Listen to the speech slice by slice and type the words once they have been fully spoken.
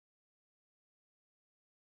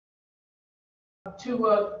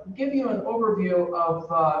To give you an overview of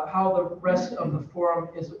how the rest of the forum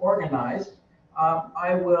is organized,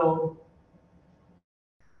 I will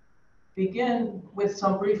begin with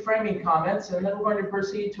some brief framing comments, and then we're going to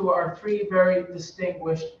proceed to our three very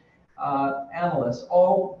distinguished analysts,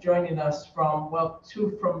 all joining us from, well,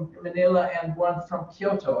 two from Manila and one from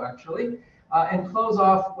Kyoto, actually, and close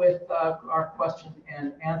off with our question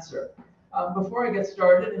and answer. Before I get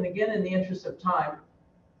started, and again, in the interest of time,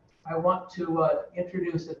 I want to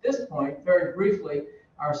introduce at this point, very briefly,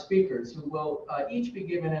 our speakers, who will each be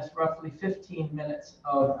giving us roughly 15 minutes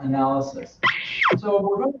of analysis. So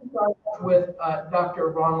we're going to start with Dr.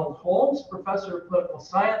 Ronald Holmes, Professor of Political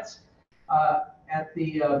Science at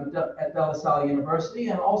De La Salle University,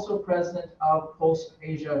 and also President of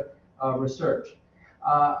Post-Asia Research.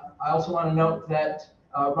 I also want to note that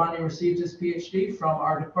Ronnie received his PhD from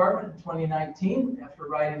our department in 2019 after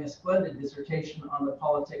writing a splendid dissertation on the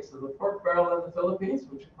politics of the pork barrel in the Philippines,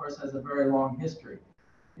 which of course has a very long history.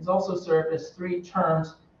 He's also served as three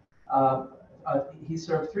terms. He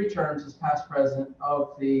served 3 terms as past president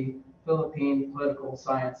of the Philippine Political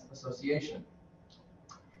Science Association.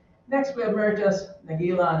 Next, we have Emeritus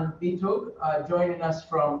Nagilan Bitug joining us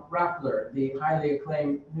from Rappler, the highly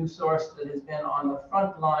acclaimed news source that has been on the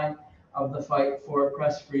front line of the fight for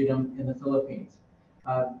press freedom in the Philippines.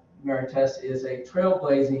 Emeritus is a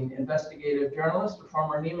trailblazing investigative journalist, a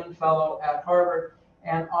former Nieman Fellow at Harvard,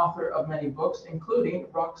 and author of many books, including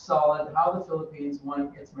Rock Solid: How the Philippines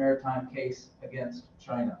Won Its Maritime Case Against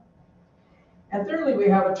China. And thirdly, we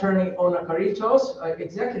have attorney Ona Caritos,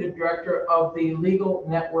 executive director of the Legal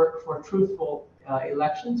Network for Truthful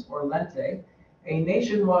Elections, or LENTE, a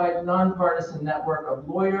nationwide nonpartisan network of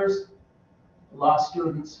lawyers, law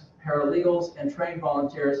students, paralegals, and trained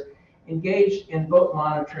volunteers engaged in vote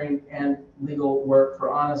monitoring and legal work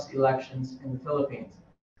for honest elections in the Philippines.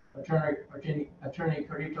 Attorney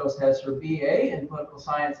Caritos has her BA in Political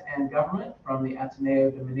Science and Government from the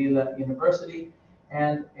Ateneo de Manila University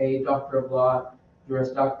and a Doctor of Law, Juris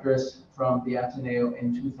Doctorus, from the Ateneo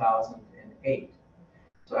in 2008.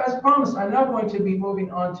 So as promised, I'm now going to be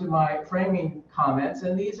moving on to my framing comments,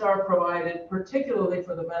 and these are provided particularly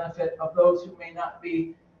for the benefit of those who may not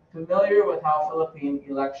be familiar with how Philippine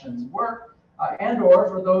elections work, and or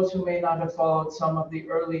for those who may not have followed some of the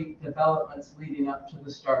early developments leading up to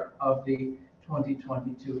the start of the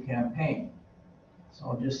 2022 campaign. So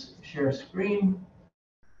I'll just share screen.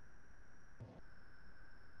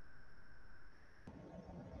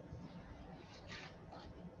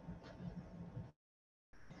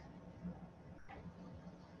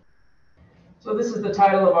 So this is the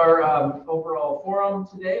title of our overall forum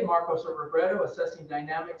today, Marcos or Robredo, Assessing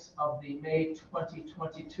Dynamics of the May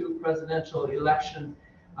 2022 Presidential Election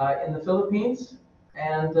in the Philippines.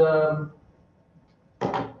 And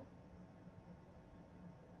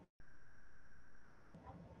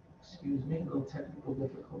excuse me, a little technical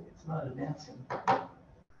difficulty. It's not advancing.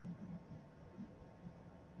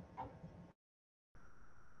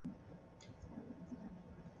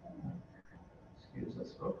 Excuse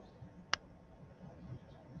us, folks.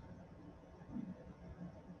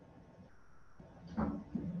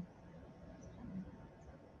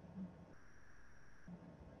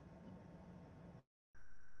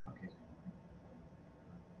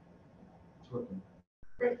 Working.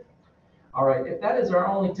 Great. All right. If that is our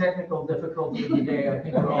only technical difficulty of the day, I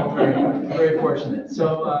think we're all very fortunate.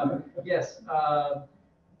 So yes,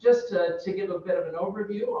 just to give a bit of an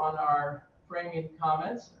overview on our framing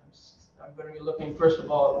comments, I'm going to be looking first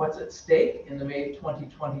of all at what's at stake in the May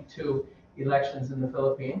 2022 elections in the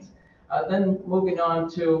Philippines. Then moving on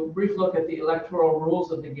to a brief look at the electoral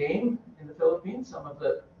rules of the game in the Philippines, some of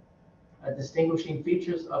the distinguishing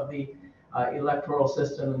features of the electoral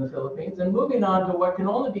system in the Philippines, and moving on to what can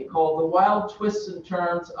only be called the wild twists and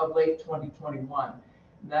turns of late 2021.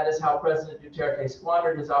 And that is how President Duterte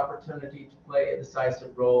squandered his opportunity to play a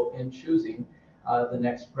decisive role in choosing the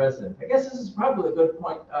next president. I guess this is probably a good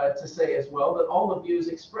point to say as well that all the views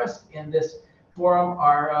expressed in this forum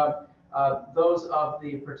are those of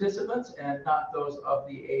the participants and not those of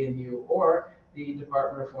the ANU or the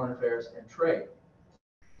Department of Foreign Affairs and Trade.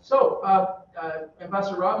 So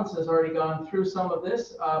Ambassador Robinson has already gone through some of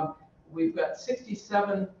this. We've got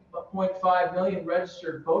 67.5 million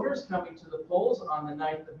registered voters coming to the polls on the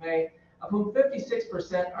 9th of May, of whom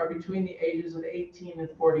 56% are between the ages of 18 and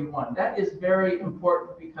 41. That is very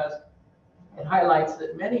important because it highlights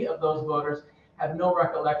that many of those voters have no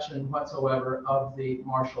recollection whatsoever of the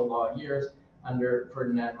martial law years under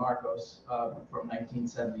Ferdinand Marcos from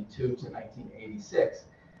 1972 to 1986.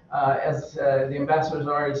 As the ambassador has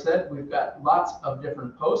already said, we've got lots of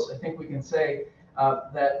different posts. I think we can say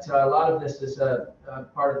that a lot of this is a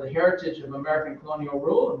part of the heritage of American colonial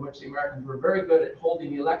rule, in which the Americans were very good at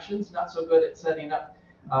holding elections, not so good at setting up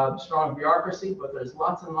strong bureaucracy, but there's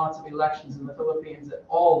lots and lots of elections in the Philippines at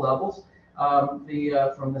all levels. From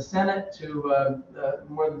the Senate to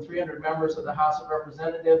more than 300 members of the House of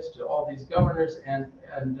Representatives to all these governors and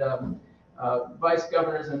vice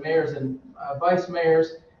governors and mayors and vice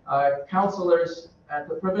mayors, councilors at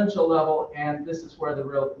the provincial level, and this is where the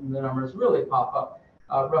numbers really pop up.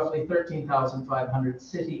 Roughly 13,500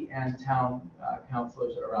 city and town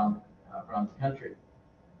councilors around the country.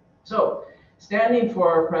 So, standing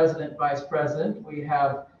for president, vice president, we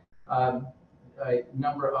have a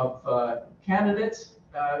number of candidates,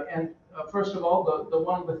 and first of all, the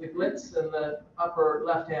one with the glitz in the upper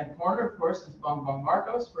left-hand corner, of course, is Bongbong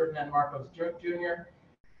Marcos, Ferdinand Marcos Jr.,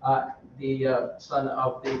 the son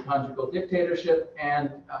of the conjugal dictatorship,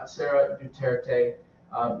 and Sara Duterte,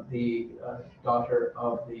 the daughter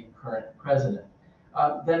of the current president.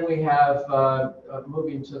 Then we have,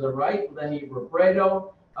 moving to the right, Leni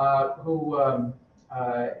Robredo, who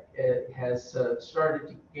has started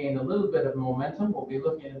to gain a little bit of momentum. We'll be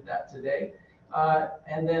looking at that today.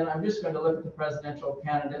 And then I'm just going to look at the presidential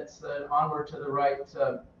candidates. Onward to the right,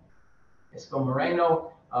 Isko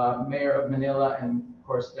Moreno, mayor of Manila, and of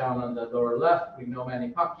course down on the lower left, we know Manny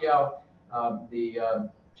Pacquiao, the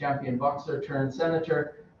champion boxer turned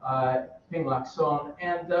senator, Ping Lacson,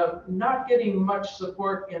 and not getting much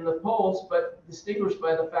support in the polls, but distinguished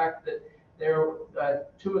by the fact that they're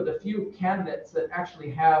two of the few candidates that actually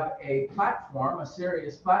have a platform, a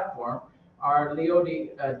serious platform, are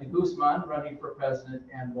Leody de Guzman running for president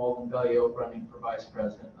and Walden Bello running for vice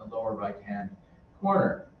president in the lower right-hand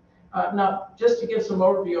corner. Now, just to give some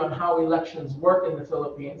overview on how elections work in the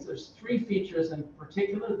Philippines, there's three features in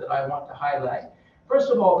particular that I want to highlight. First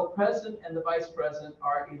of all, the president and the vice president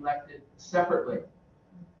are elected separately.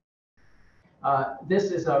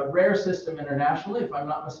 This is a rare system internationally. If I'm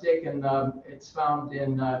not mistaken, it's found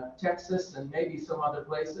in Texas and maybe some other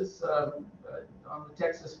places. On the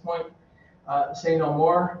Texas point, say no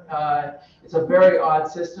more. It's a very odd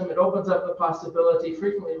system. It opens up the possibility,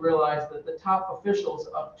 frequently realized, that the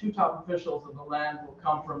two top officials of the land will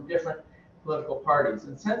come from different political parties.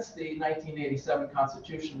 And since the 1987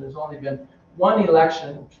 Constitution, there's only been one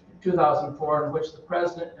election, 2004, in which the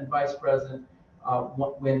president and vice president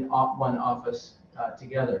win one office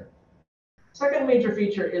together. Second major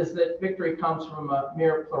feature is that victory comes from a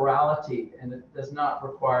mere plurality, and it does not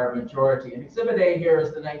require a majority. And Exhibit A here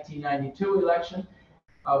is the 1992 election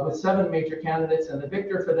with 7 major candidates, and the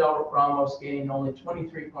victor, Fidel Ramos, gaining only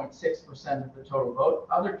 23.6% of the total vote.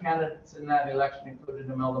 Other candidates in that election included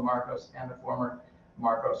Imelda Marcos and the former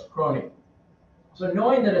Marcos crony. So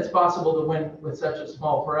knowing that it's possible to win with such a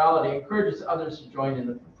small plurality encourages others to join in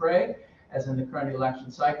the fray, as in the current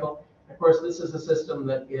election cycle. Of course, this is a system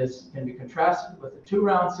that can be contrasted with the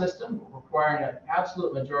 2-round system, requiring an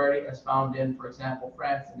absolute majority, as found in, for example,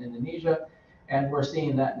 France and Indonesia. And we're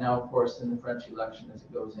seeing that now, of course, in the French election as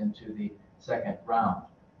it goes into the second round.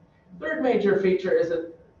 Third major feature is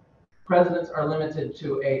that presidents are limited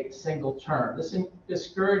to a single term. This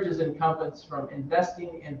discourages incumbents from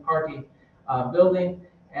investing in party building.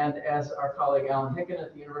 And as our colleague Alan Hicken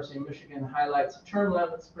at the University of Michigan highlights, term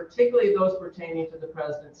limits, particularly those pertaining to the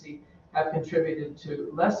presidency, have contributed to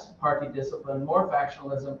less party discipline, more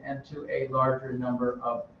factionalism, and to a larger number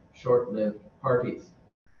of short-lived parties.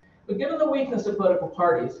 But given the weakness of political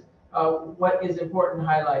parties, what is important to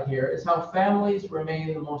highlight here is how families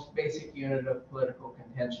remain the most basic unit of political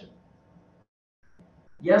contention.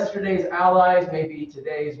 Yesterday's allies may be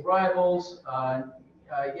today's rivals.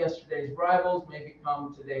 Yesterday's rivals may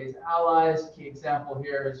become today's allies. Key example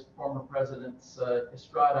here is former presidents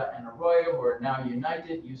Estrada and Arroyo, who are now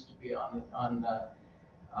united, used to be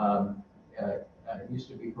used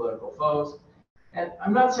to be political foes. And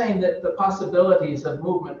I'm not saying that the possibilities of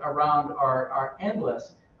movement around are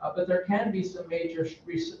endless, but there can be some major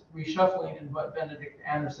reshuffling in what Benedict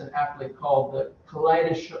Anderson aptly called the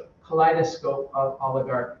kaleidoscope of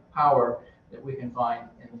oligarch power that we can find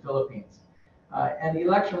in the Philippines. And the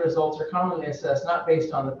election results are commonly assessed not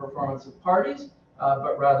based on the performance of parties,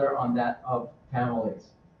 but rather on that of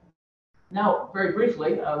families. Now, very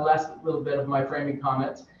briefly, last little bit of my framing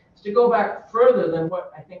comments is to go back further than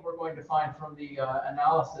what I think we're going to find from the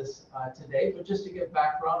analysis today, but just to give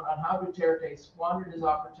background on how Duterte squandered his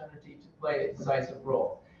opportunity to play a decisive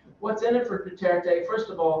role. What's in it for Duterte? First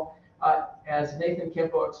of all, as Nathan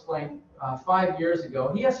Kimpo explained 5 years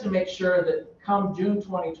ago, he has to make sure that come June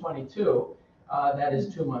 2022, that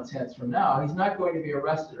is 2 months hence from now, he's not going to be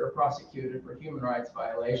arrested or prosecuted for human rights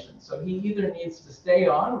violations. So he either needs to stay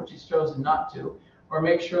on, which he's chosen not to, or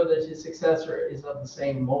make sure that his successor is of the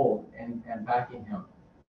same mold and backing him.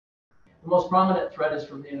 The most prominent threat is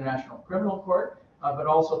from the International Criminal Court, but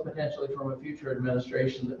also potentially from a future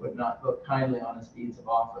administration that would not look kindly on his deeds of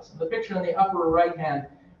office. And the picture in the upper right-hand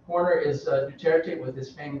corner is Duterte with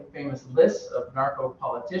his famous list of narco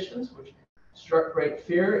politicians, which struck great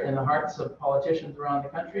fear in the hearts of politicians around the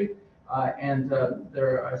country. And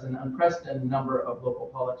there is an unprecedented number of local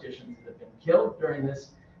politicians that have been killed during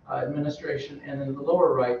this administration. And in the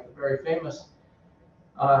lower right, the very famous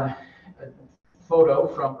photo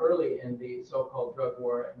from early in the so-called drug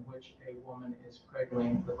war, in which a woman is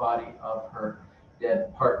cradling the body of her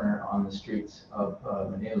dead partner on the streets of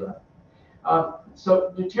Manila.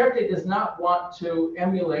 So Duterte does not want to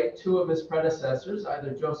emulate two of his predecessors,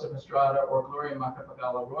 either Joseph Estrada or Gloria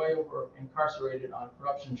Macapagal-Arroyo, who were incarcerated on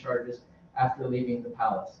corruption charges after leaving the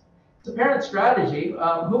palace. It's apparent strategy.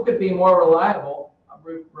 Who could be more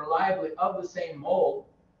reliably of the same mold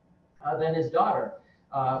than his daughter,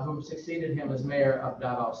 who succeeded him as mayor of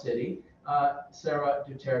Davao City, Sara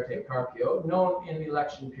Duterte Carpio, known in the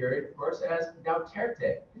election period, of course, as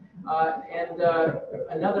Duterte. And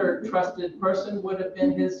another trusted person would have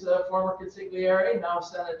been his former consigliere, now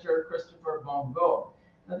Senator Christopher Bongo.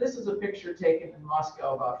 Now, this is a picture taken in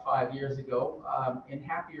Moscow about 5 years ago, in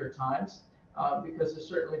happier times, because there's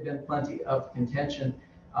certainly been plenty of contention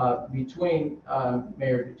between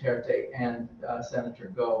Mayor Duterte and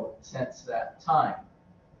Senator Go since that time.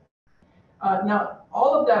 Now,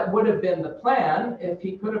 all of that would have been the plan if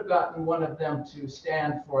he could have gotten one of them to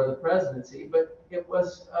stand for the presidency, but it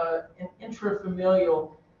was an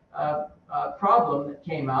intrafamilial problem that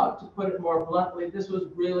came out. To put it more bluntly, this was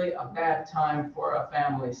really a bad time for a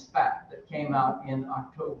family spat that came out in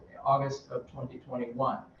August of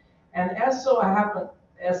 2021. And as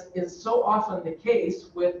is so often the case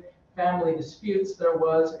with family disputes, there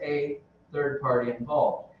was a third party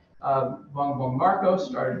involved. Bongbong Marcos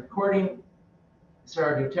started courting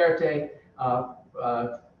Sara Duterte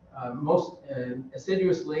most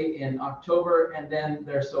assiduously in October, and then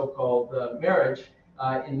their so-called marriage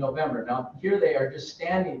in November. Now, here they are just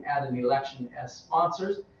standing at an election as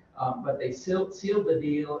sponsors, but they sealed the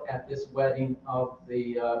deal at this wedding of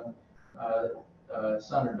the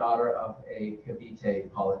son or daughter of a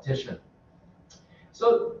Cavite politician.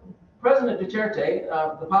 So President Duterte,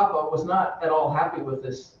 the Papa, was not at all happy with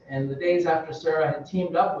this. And the days after Sara had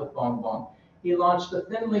teamed up with Bongbong, he launched a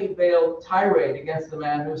thinly veiled tirade against the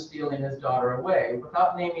man who was stealing his daughter away.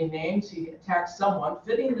 Without naming names, he attacked someone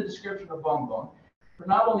fitting the description of Bongbong for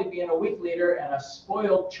not only being a weak leader and a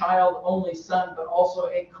spoiled child-only son, but also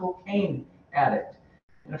a cocaine addict.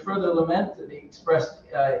 In a further lament that he expressed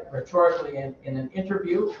rhetorically in an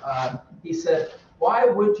interview, he said, "Why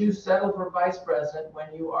would you settle for vice president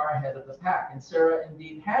when you are ahead of the pack?" And Sara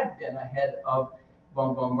indeed had been ahead of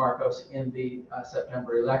Bongbong Marcos in the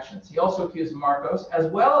September elections. He also accused Marcos, as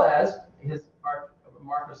well as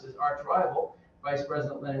Marcos's arch rival, Vice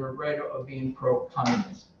President Leni Robredo, of being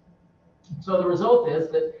pro-communist. So the result is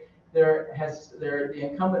that the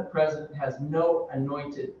incumbent president has no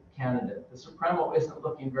anointed candidate. The Supremo isn't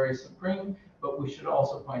looking very supreme, but we should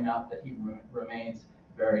also point out that he remains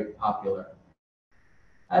very popular.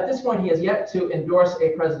 At this point, he has yet to endorse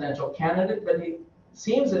a presidential candidate, but he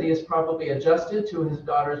seems that he has probably adjusted to his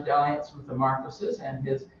daughter's dalliance with the Marcoses, and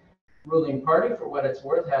his ruling party, for what it's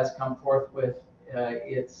worth, has come forth with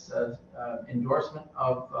its endorsement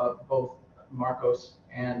of both Marcos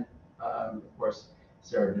and, of course,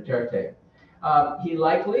 Sara Duterte. He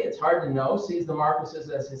likely, it's hard to know, sees the Marcoses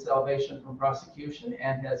as his salvation from prosecution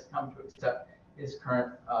and has come to accept his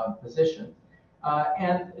current position.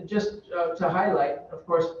 And just to highlight, of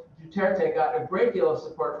course, Duterte got a great deal of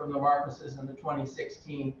support from the Marcoses in the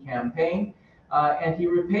 2016 campaign, and he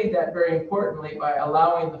repaid that very importantly by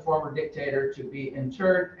allowing the former dictator to be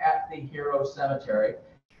interred at the Hero Cemetery.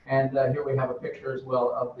 And here we have a picture as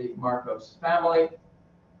well of the Marcos family.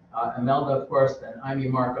 Imelda, of course, then Jaime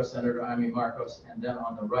Marcos, Senator Jaime Marcos, and then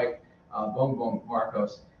on the right, Bongbong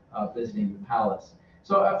Marcos visiting the palace.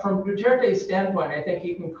 So from Duterte's standpoint, I think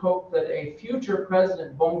he can hope that a future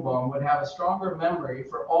President Bongbong would have a stronger memory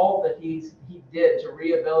for all that he did to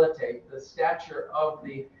rehabilitate the stature of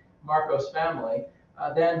the Marcos family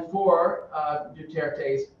than for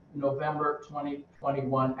Duterte's November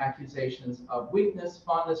 2021 accusations of weakness,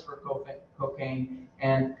 fondness for cocaine,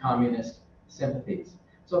 and communist sympathies.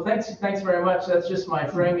 So thanks very much. That's just my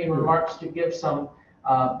framing remarks to give some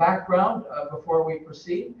background before we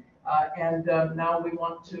proceed. And now we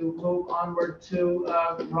want to move onward to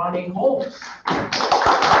Ronnie Holmes.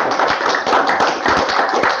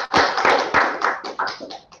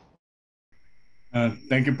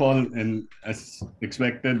 Thank you, Paul. And as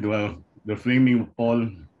expected, well, the framing of Paul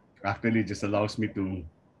actually just allows me to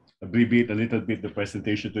abbreviate a little bit the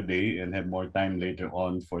presentation today and have more time later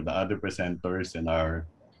on for the other presenters and our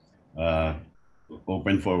uh,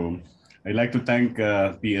 open forum. I'd like to thank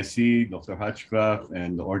PSC, Dr. Hutchcroft,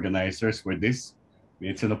 and the organizers for this.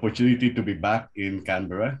 It's an opportunity to be back in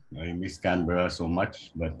Canberra. I miss Canberra so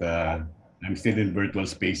much, but I'm still in virtual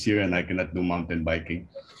space here and I cannot do mountain biking.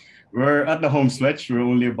 We're at the home stretch. We're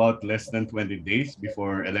only about less than 20 days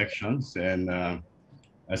before elections. And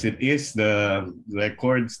as it is, the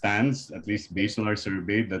record stands, at least based on our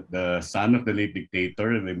survey, that the son of the late dictator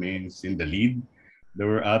remains in the lead. There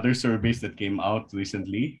were other surveys that came out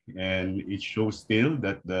recently, and it shows still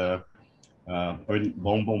that the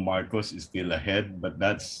Bongbong Marcos is still ahead, but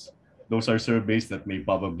those are surveys that may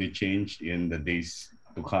probably change in the days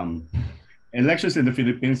to come. Elections in the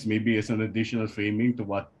Philippines, maybe as an additional framing to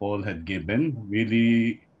what Paul had given,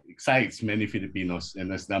 really excites many Filipinos.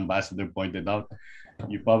 And as the ambassador pointed out,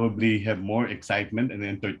 you probably have more excitement and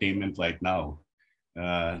entertainment right now.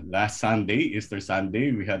 Last Sunday, Easter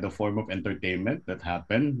Sunday, we had a form of entertainment that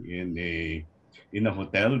happened in a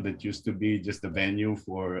hotel that used to be just a venue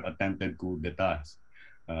for attempted coup d'etats.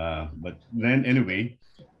 But then anyway,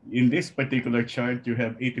 in this particular chart, you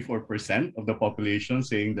have 84% of the population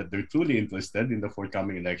saying that they're truly interested in the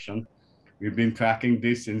forthcoming election. We've been tracking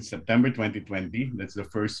this since September 2020. That's the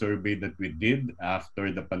first survey that we did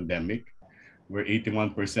after the pandemic, where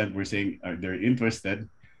 81% were saying they're interested.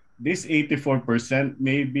 This 84%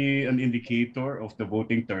 may be an indicator of the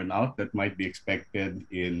voting turnout that might be expected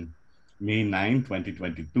in May 9,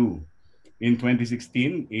 2022. In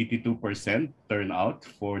 2016, 82% turnout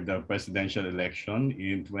for the presidential election.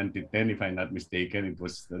 In 2010, if I'm not mistaken, it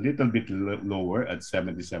was a little bit lower at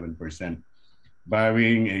 77%.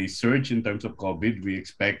 Barring a surge in terms of COVID, we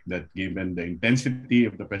expect that given the intensity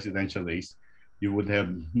of the presidential race, you would have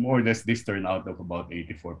more or less this turnout of about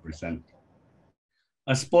 84%.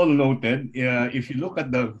 As Paul noted, if you look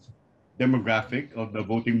at the demographic of the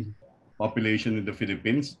voting population in the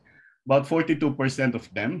Philippines, about 42%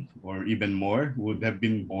 of them, or even more, would have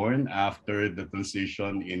been born after the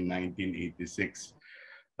transition in 1986.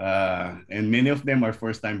 And many of them are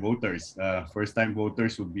first-time voters. First-time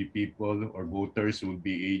voters would be people or voters who would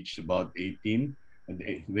be aged about 18,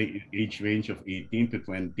 the age range of 18 to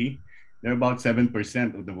 20. They're about 7%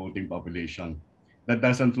 of the voting population. That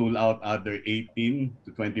doesn't rule out other 18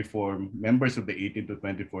 to 24 members of the 18 to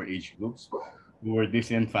 24 age groups who were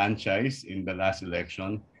disenfranchised in the last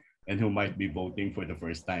election and who might be voting for the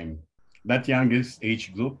first time. That youngest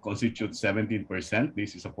age group constitutes 17%.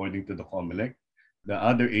 This is according to the COMELEC. The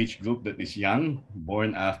other age group that is young,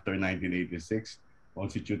 born after 1986,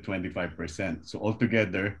 constitute 25%. So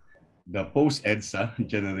altogether, the post-EDSA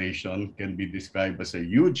generation can be described as a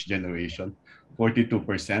huge generation,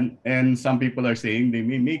 42%. And some people are saying they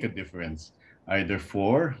may make a difference, either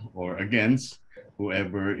for or against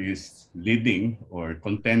whoever is leading or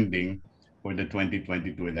contending for the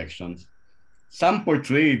 2022 elections. Some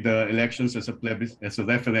portray the elections as a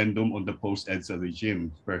referendum on the post-EDSA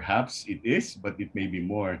regime. Perhaps it is, but it may be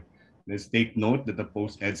more. Let's take note that the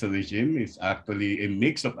post-EDSA regime is actually a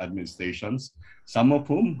mix of administrations, some of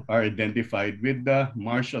whom are identified with the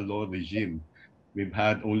martial law regime. We've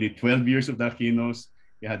had only 12 years of the Aquinos,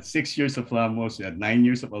 we had 6 years of Ramos, we had 9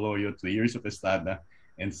 years of Arroyo, 3 years of Estrada,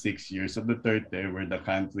 and 6 years of the Duterte, where the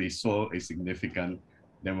country saw a significant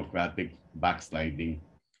democratic backsliding.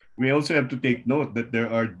 We also have to take note that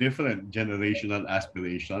there are different generational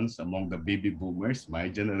aspirations among the baby boomers, my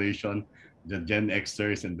generation, the Gen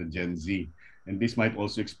Xers, and the Gen Z. And this might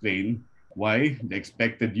also explain why the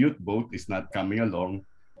expected youth vote is not coming along,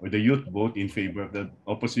 or the youth vote in favor of the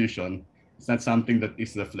opposition is not something that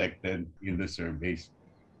is reflected in the surveys.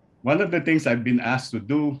 One of the things I've been asked to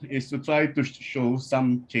do is to try to show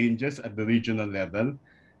some changes at the regional level.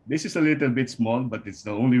 This is a little bit small, but it's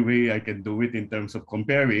the only way I can do it in terms of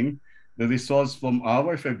comparing the results from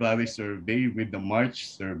our February survey with the March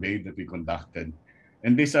survey that we conducted.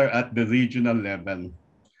 And these are at the regional level.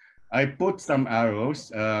 I put some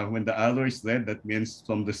arrows. When the arrow is red, that means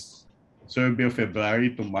from the survey of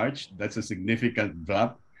February to March, that's a significant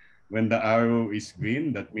drop. When the arrow is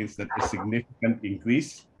green, that means that a significant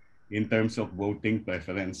increase in terms of voting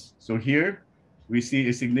preference. So here, we see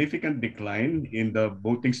a significant decline in the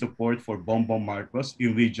voting support for Bongbong Marcos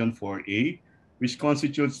in Region 4A, which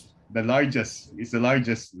constitutes the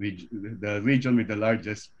region with the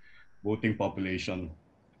largest voting population.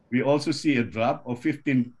 We also see a drop of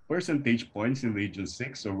 15 percentage points in Region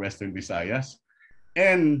 6 or Western Visayas,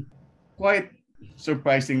 and quite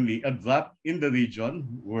surprisingly, a drop in the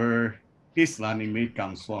region where his running mate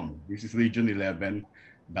comes from. This is Region 11,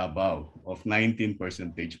 Davao, of 19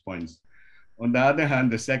 percentage points. On the other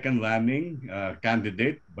hand, the second running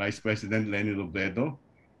candidate, Vice President Leni Robredo,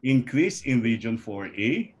 increased in Region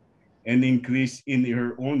 4A and increased in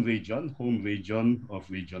her own region, home region of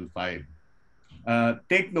Region 5.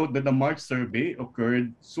 Take note that the March survey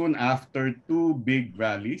occurred soon after two big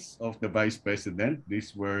rallies of the Vice President.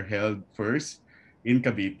 These were held first in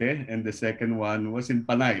Cavite, and the second one was in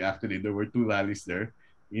Panay. Actually, there were two rallies there,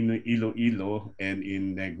 in Iloilo and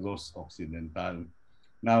in Negros Occidental.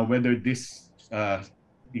 Now, whether this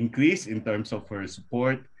increase in terms of her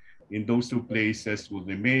support in those two places will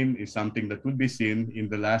remain is something that would be seen in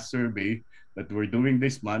the last survey that we're doing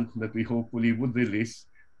this month, that we hopefully would release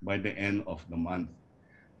by the end of the month.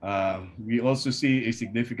 We also see a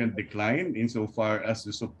significant decline insofar as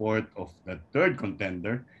the support of the third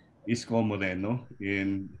contender, Isko Moreno,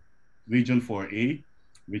 in Region 4A,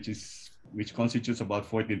 which constitutes about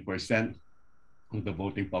 14% of the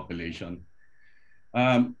voting population.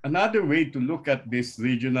 Another way to look at this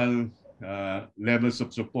regional levels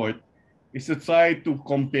of support is to try to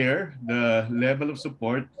compare the level of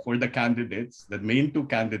support for the candidates, the main two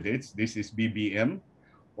candidates. This is BBM,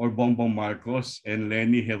 or Bongbong Marcos, and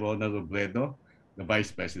Leni Robredo, the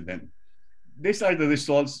Vice President. These are the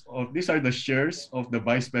results of, these are the shares of the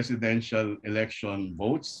vice presidential election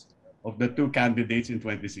votes of the two candidates in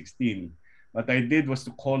 2016. What I did was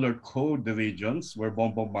to color code the regions where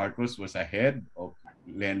Bongbong Marcos was ahead of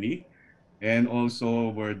Leni, and also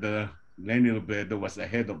where the Leni Robredo was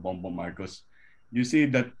ahead of Bongbong Marcos. You see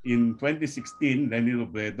that in 2016, Leni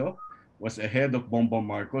Robredo was ahead of Bongbong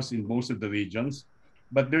Marcos in most of the regions,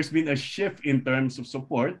 but there's been a shift in terms of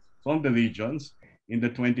support from the regions in the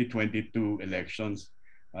 2022 elections.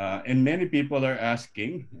 And many people are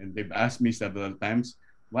asking, and they've asked me several times,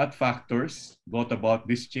 what factors brought about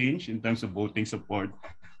this change in terms of voting support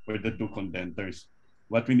for the two contenders.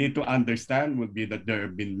 What we need to understand would be that there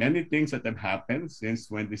have been many things that have happened since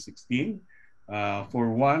 2016.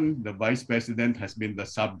 For one, the vice president has been the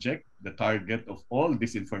subject, the target of all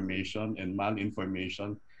disinformation and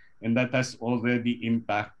malinformation, and that has already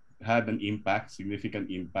had an impact,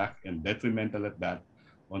 significant impact, and detrimental at that,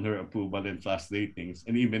 on her approval and trust ratings,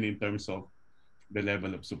 and even in terms of the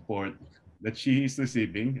level of support that she is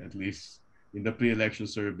receiving, at least in the pre-election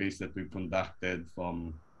surveys that we conducted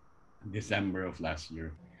from December of last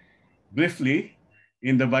year. Briefly,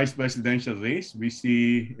 in the vice presidential race, we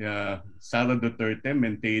see Sara Duterte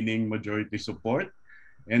maintaining majority support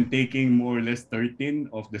and taking more or less 13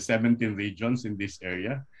 of the 17 regions in this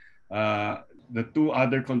area. The two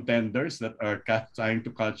other contenders that are trying to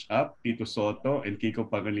catch up, Tito Soto and Kiko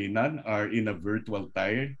Pangilinan, are in a virtual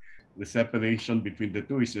tie. The separation between the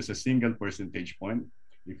two is just a single percentage point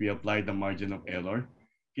if we apply the margin of error.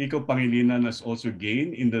 Kiko Pangilinan has also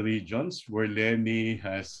gained in the regions where Leni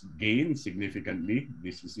has gained significantly.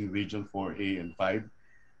 This is in region 4A and 5.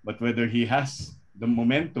 But whether he has the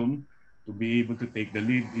momentum to be able to take the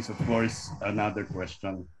lead is, of course, another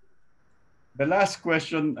question. The last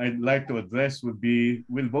question I'd like to address would be,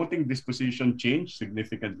 will voting disposition change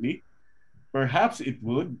significantly? Perhaps it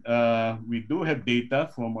would. We do have data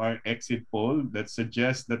from our exit poll that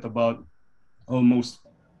suggests that about almost,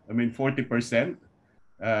 40%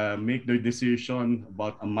 make their decision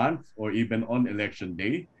about a month or even on election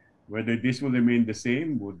day. Whether this will remain the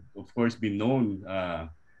same would, of course, be known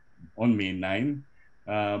on May 9.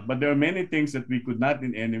 But there are many things that we could not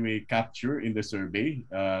in any way capture in the survey.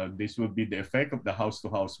 This would be the effect of the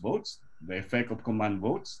house-to-house votes, the effect of command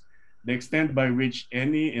votes, the extent by which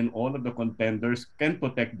any and all of the contenders can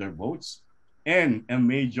protect their votes, and a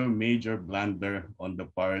major blunder on the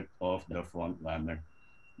part of the front runner.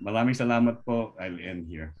 Maraming salamat po. I'll end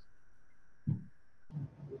here.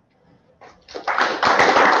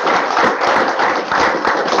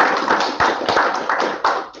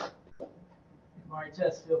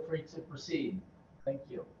 Marites, feel free to proceed. Thank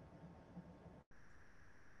you.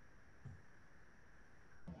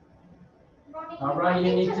 Ryan,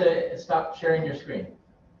 you need to stop sharing your screen.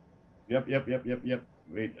 Yep.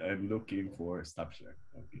 Wait, I'm looking for stop share.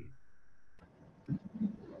 Okay.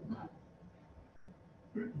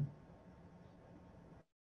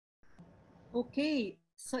 Okay,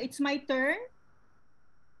 so it's my turn.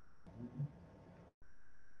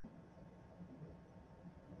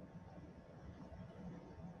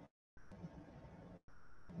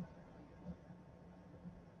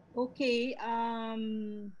 Okay,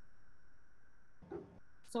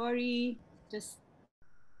 sorry, just,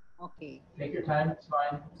 okay. Take your time, it's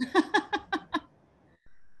fine.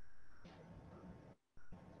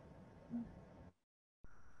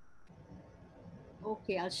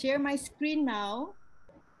 Okay, I'll share my screen now.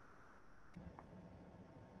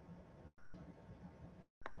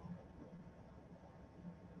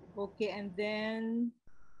 Okay, and then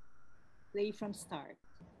play from start.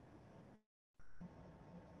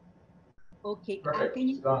 Okay, Perfect. can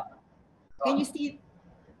It's gone. you see?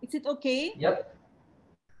 Is it okay? Yep.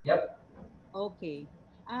 Yep. Okay.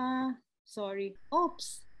 Ah, sorry.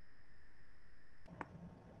 Oops.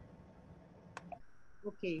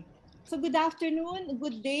 Okay. So good afternoon,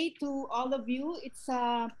 good day to all of you. It's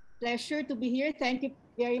a pleasure to be here. Thank you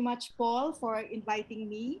very much, Paul, for inviting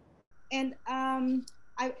me. And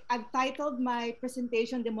I've titled my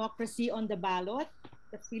presentation "Democracy on the Ballot: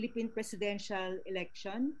 The Philippine Presidential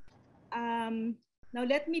Election." Um, Now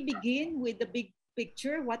let me begin with the big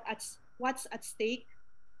picture. What's at stake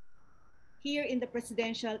here in the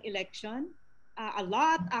presidential election? A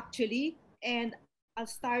lot actually, and I'll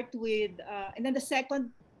start with, and then the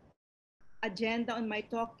second agenda on my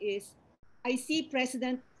talk is I see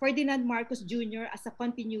President Ferdinand Marcos Jr. as a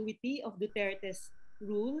continuity of Duterte's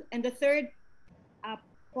rule. And the third, uh,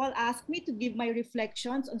 Paul asked me to give my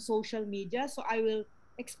reflections on social media. So I will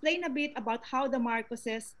explain a bit about how the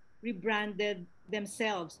Marcoses rebranded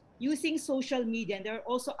themselves using social media. And there are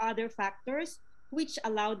also other factors which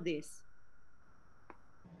allowed this.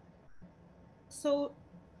 So,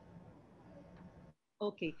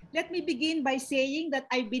 okay, let me begin by saying that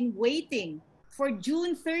I've been waiting for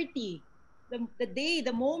June 30, the day,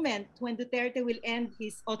 the moment when Duterte will end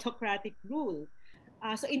his autocratic rule.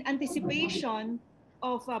 So, in anticipation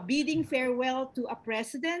of bidding farewell to a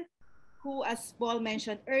president who, as Paul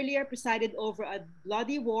mentioned earlier, presided over a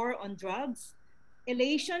bloody war on drugs,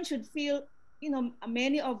 elation should fill,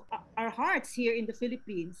 many of our hearts here in the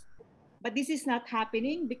Philippines. But this is not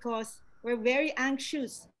happening because we're very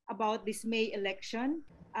anxious about this May election.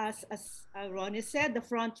 As Ronnie said, the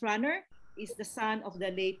front runner is the son of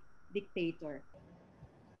the late dictator.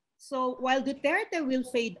 So while Duterte will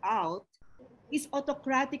fade out, his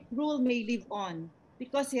autocratic rule may live on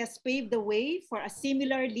because he has paved the way for a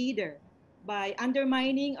similar leader by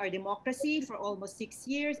undermining our democracy for almost 6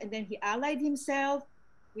 years. And then he allied himself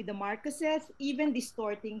with the Marcoses, even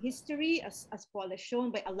distorting history, as Paul has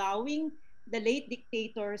shown, by allowing the late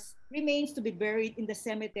dictator's remains to be buried in the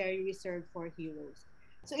cemetery reserved for heroes.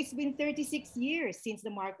 So it's been 36 years since the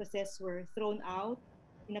Marcoses were thrown out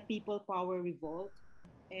in a people power revolt,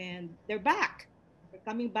 and they're back. They're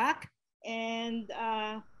coming back, and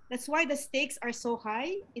that's why the stakes are so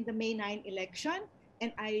high in the May 9 election.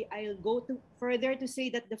 And I'll go to further to say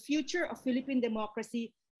that the future of Philippine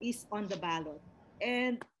democracy is on the ballot.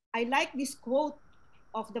 And I like this quote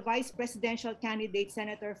of the vice presidential candidate,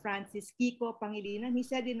 Senator Francis Kiko Pangilinan. He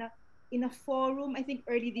said in a forum, I think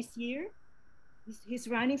early this year, he's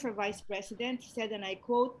running for vice president. He said, and I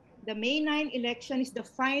quote, "The May 9 election is the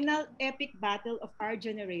final epic battle of our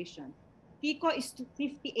generation." Kiko is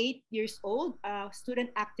 58 years old, a student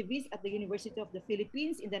activist at the University of the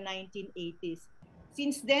Philippines in the 1980s.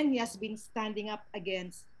 Since then, he has been standing up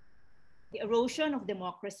against the erosion of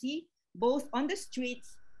democracy, both on the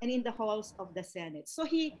streets and in the halls of the Senate. So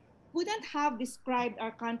he couldn't have described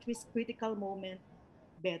our country's critical moment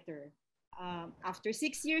better. After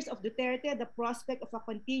 6 years of Duterte, the prospect of a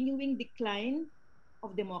continuing decline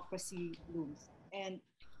of democracy looms. And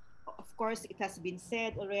of course, it has been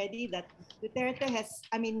said already that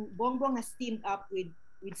Bongbong has teamed up with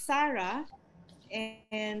Sara.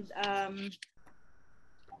 And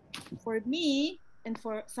for me and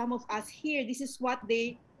for some of us here, this is what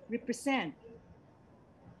they represent.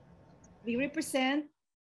 They represent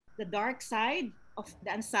the dark side of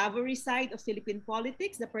the unsavory side of Philippine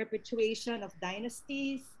politics, the perpetuation of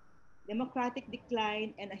dynasties, democratic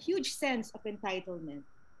decline, and a huge sense of entitlement.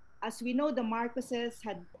 As we know, the Marcoses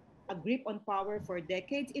had a grip on power for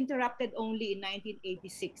decades, interrupted only in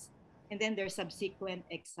 1986, and then their subsequent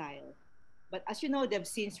exile. But as you know, they've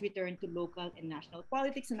since returned to local and national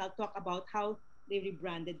politics, and I'll talk about how they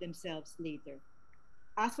rebranded themselves later.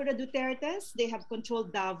 As for the Dutertes, they have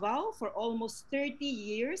controlled Davao for almost 30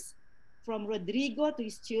 years, from Rodrigo to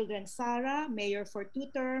his children Sara, mayor for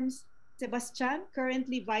 2 terms, Sebastian,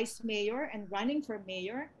 currently vice mayor and running for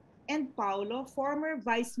mayor, and Paulo, former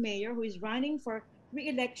vice mayor who is running for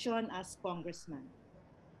re-election as congressman.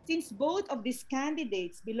 Since both of these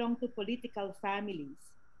candidates belong to political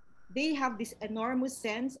families, they have this enormous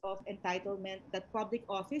sense of entitlement that public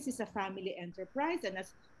office is a family enterprise. And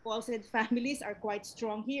as Paul said, families are quite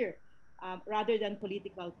strong here rather than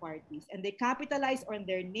political parties. And they capitalize on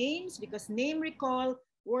their names because name recall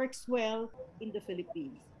works well in the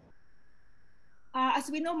Philippines.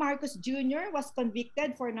 As we know, Marcos Jr. was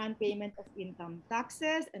convicted for non-payment of income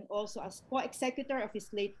taxes and also as co-executor of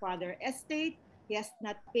his late father's estate. He has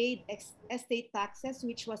not paid estate taxes,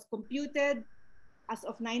 which was computed as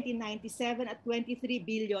of 1997 at 23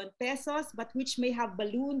 billion pesos, but which may have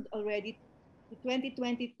ballooned already to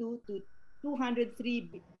 2022 to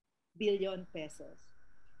 203 billion pesos.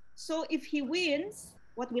 So if he wins,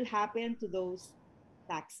 what will happen to those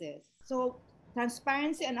taxes? So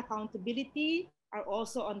transparency and accountability are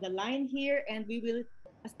also on the line here, and we will,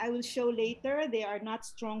 as I will show later, they are not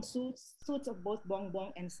strong suits of both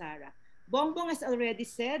Bongbong and Sara. Bongbong has already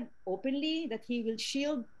said openly that he will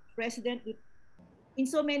shield President, in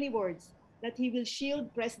so many words, that he will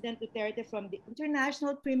shield President Duterte from the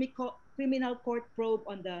International Criminal Court probe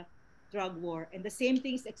on the drug war, and the same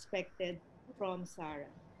thing is expected from Sara.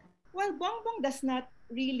 Well, Bongbong does not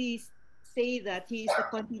really say that he is the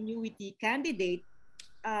continuity candidate,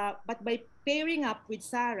 but by pairing up with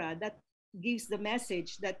Sara, that gives the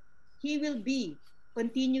message that he will be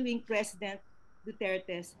continuing President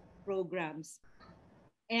Duterte's programs.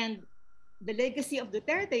 And the legacy of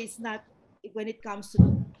Duterte is not, when it comes to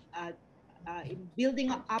in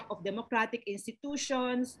building up of democratic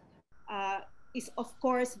institutions, is of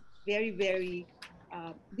course very, very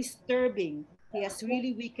disturbing. He has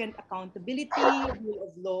really weakened accountability, rule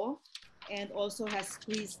of law, and also has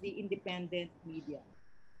squeezed the independent media.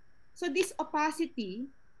 So this opacity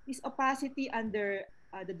under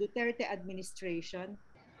the Duterte administration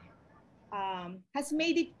has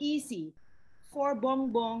made it easy for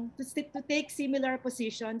Bongbong to take similar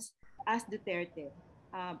positions as Duterte.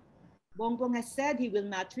 Bongbong has said he will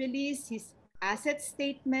not release his asset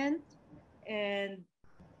statement, and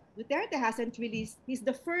Duterte hasn't released. He's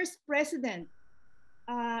the first president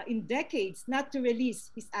in decades not to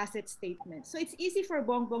release his asset statement. So it's easy for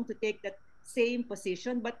Bongbong to take that same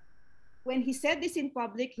position. But when he said this in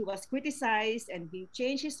public, he was criticized and he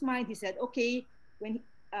changed his mind. He said, okay, when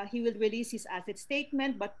he will release his asset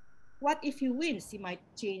statement, but what if he wins? He might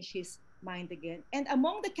change his mind again. And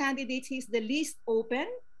among the candidates, he's the least open.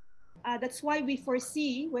 That's why we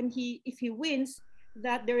foresee if he wins,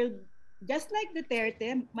 that there will, just like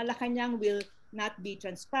Duterte, Malacanang will not be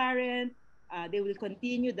transparent. They will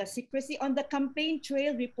continue the secrecy. On the campaign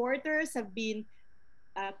trail, reporters have been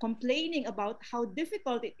complaining about how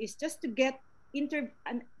difficult it is just to get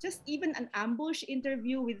just even an ambush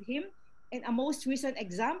interview with him. And a most recent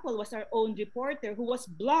example was our own reporter who was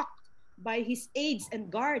blocked by his aides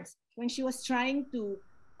and guards when she was trying to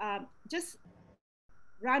just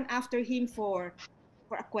run after him for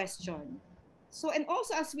a question. So, and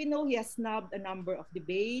also as we know, he has snubbed a number of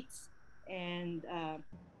debates, and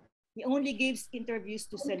he only gives interviews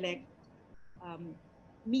to select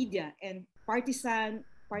media and partisan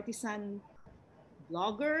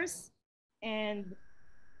bloggers. And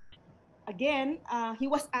again, he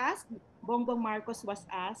was asked, Bongbong Marcos was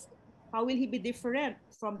asked, how will he be different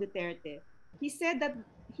from Duterte? He said that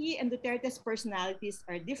he and Duterte's personalities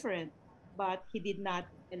are different, but he did not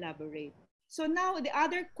elaborate. So now the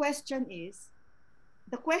question is,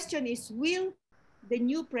 will the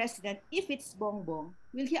new president, if it's Bongbong,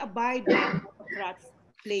 will he abide by the Democrats'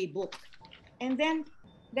 playbook? And then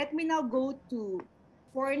let me now go to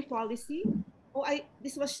foreign policy.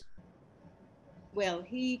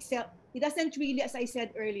 He doesn't really, as I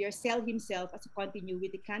said earlier, sell himself as a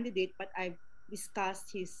continuity candidate, but I've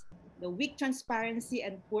discussed the weak transparency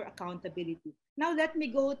and poor accountability. Now let me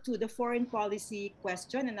go to the foreign policy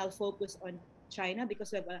question, and I'll focus on China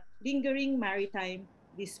because we have a lingering maritime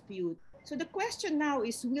dispute. So the question now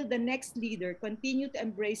is, will the next leader continue to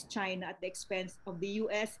embrace China at the expense of the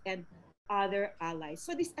US and other allies?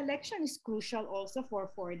 So this election is crucial also for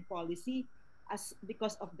foreign policy,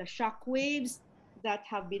 because of the shockwaves that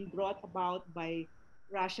have been brought about by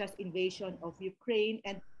Russia's invasion of Ukraine,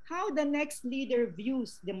 and how the next leader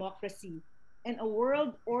views democracy and a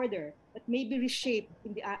world order that may be reshaped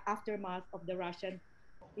in the aftermath of the Russian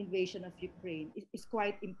invasion of Ukraine is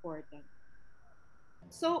quite important.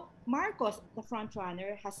 So Marcos, the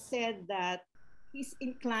frontrunner, has said that he's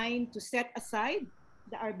inclined to set aside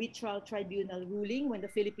the arbitral tribunal ruling when the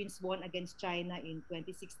Philippines won against China in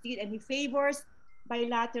 2016, and he favors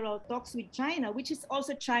bilateral talks with China, which is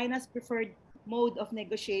also China's preferred mode of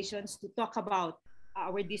negotiations to talk about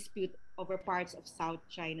our dispute over parts of South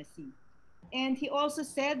China Sea. And he also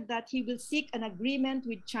said that he will seek an agreement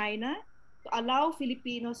with China to allow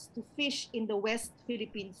Filipinos to fish in the West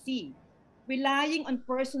Philippine Sea, relying on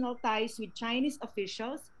personal ties with Chinese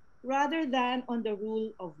officials rather than on the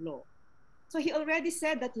rule of law. So he already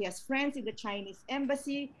said that he has friends in the Chinese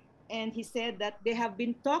embassy, and he said that they have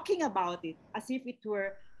been talking about it as if it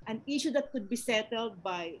were an issue that could be settled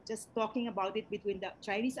by just talking about it between the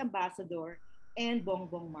Chinese ambassador and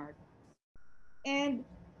Bongbong Marcos. And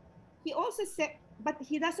he also said, but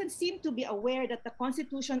he doesn't seem to be aware that the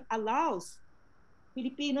Constitution allows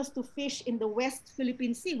Filipinos to fish in the West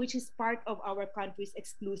Philippine Sea, which is part of our country's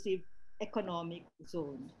exclusive economic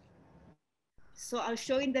zone. So I'll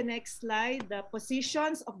show in the next slide the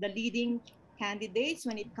positions of the leading candidates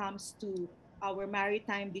when it comes to our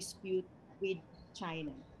maritime dispute with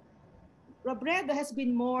China. Robredo has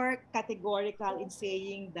been more categorical in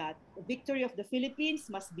saying that the victory of the Philippines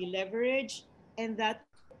must be leveraged and that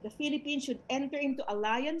the Philippines should enter into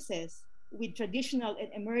alliances with traditional and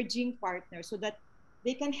emerging partners so that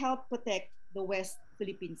they can help protect the West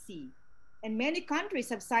Philippine Sea. And many countries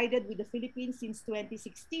have sided with the Philippines since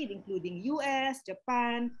 2016, including US,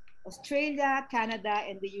 Japan, Australia, Canada,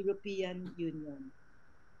 and the European Union.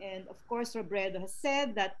 And of course, Robredo has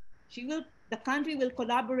said that the country will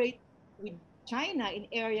collaborate with China in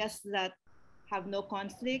areas that have no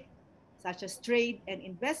conflict, such as trade and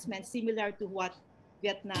investment, similar to what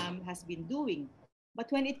Vietnam has been doing.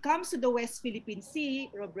 But when it comes to the West Philippine Sea,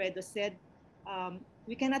 Robredo said,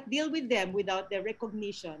 we cannot deal with them without the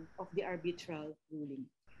recognition of the arbitral ruling.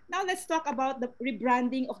 Now let's talk about the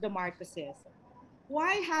rebranding of the Marcoses.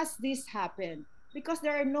 Why has this happened? Because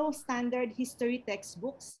there are no standard history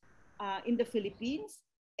textbooks in the Philippines.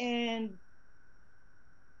 And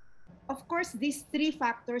of course, these three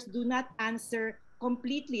factors do not answer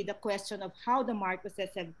completely the question of how the Marcoses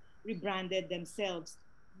have rebranded themselves.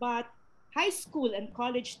 But high school and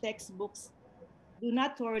college textbooks do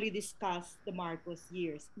not thoroughly discuss the Marcos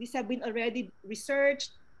years. These have been already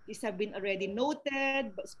researched, these have been already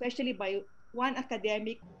noted, especially by one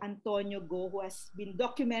academic, Antonio Go, who has been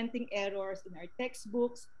documenting errors in our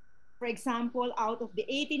textbooks. For example, out of the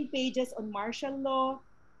 18 pages on martial law,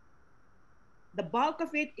 the bulk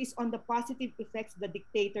of it is on the positive effects of the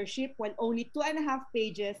dictatorship, while only 2.5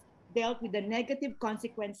 pages dealt with the negative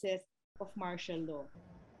consequences of martial law.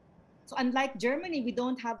 So unlike Germany, we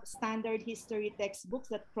don't have standard history textbooks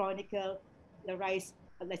that chronicle the rise,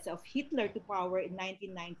 let's say, of Hitler to power in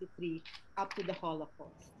 1993 up to the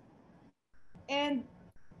Holocaust. And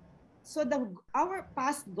so our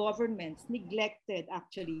past governments neglected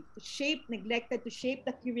to shape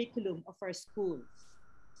the curriculum of our schools.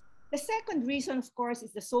 The second reason, of course,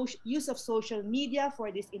 is the use of social media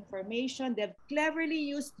for this information. They've cleverly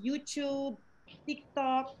used YouTube,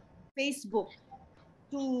 TikTok, Facebook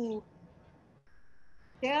to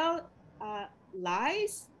tell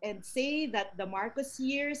lies and say that the Marcos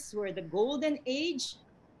years were the golden age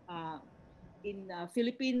in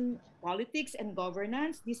Philippine politics and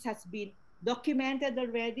governance. This has been documented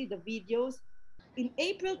already, the videos. In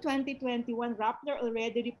April 2021, Rappler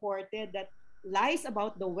already reported that lies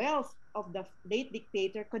about the wealth of the late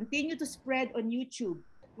dictator continue to spread on YouTube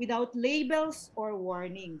without labels or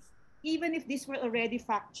warnings, even if these were already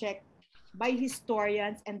fact-checked by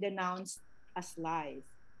historians and denounced as lies.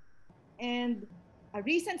 And a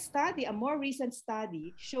more recent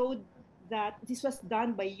study showed that this was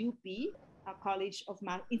done by UP,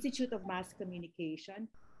 Institute of Mass Communication.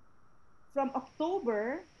 From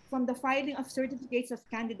the filing of certificates of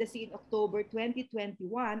candidacy in October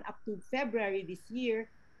 2021 up to February this year,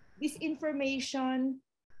 this information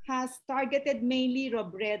has targeted mainly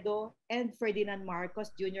Robredo and Ferdinand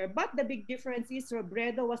Marcos Jr. But the big difference is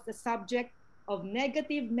Robredo was the subject of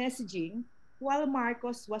negative messaging, while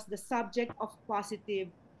Marcos was the subject of positive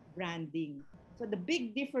branding. So the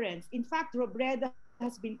big difference, in fact, Robredo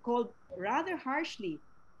has been called rather harshly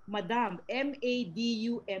Madam,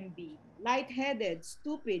 M-A-D-U-M-B, lightheaded,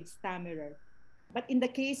 stupid, stammerer. But in the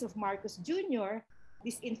case of Marcos Jr.,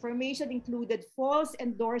 this information included false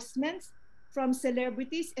endorsements from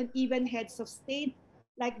celebrities and even heads of state,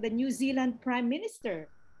 like the New Zealand Prime Minister,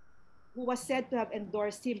 who was said to have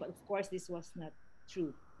endorsed him, but of course this was not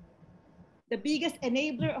true. The biggest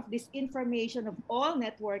enabler of this information of all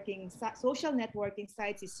social networking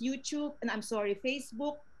sites is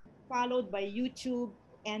Facebook, followed by YouTube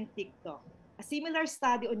and TikTok. A similar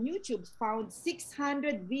study on YouTube found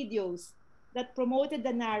 600 videos that promoted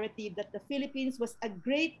the narrative that the Philippines was a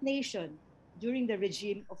great nation during the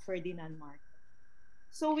regime of Ferdinand Marcos.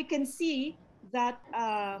 So we can see that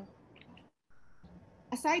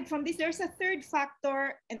aside from this, there's a third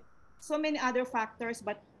factor and so many other factors,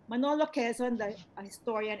 but Manolo Quezon, the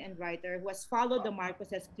historian and writer who has followed the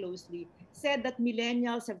Marcoses closely, said that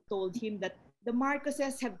millennials have told him that the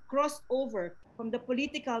Marcoses have crossed over from the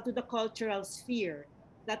political to the cultural sphere,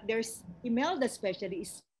 that there's Imelda especially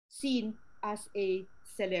is seen as a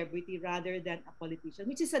celebrity rather than a politician,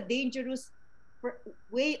 which is a dangerous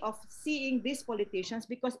way of seeing these politicians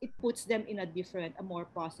because it puts them in a different, a more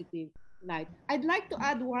positive light. I'd like to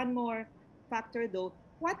add one more factor though.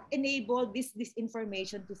 What enabled this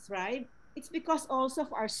disinformation to thrive? It's because also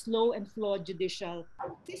of our slow and flawed judicial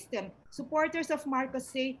system. Supporters of Marcos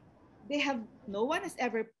say no one has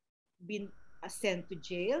ever been sent to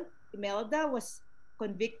jail. Imelda was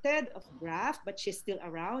convicted of graft, but she's still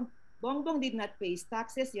around. Bongbong did not pay his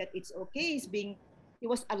taxes, yet it's okay. He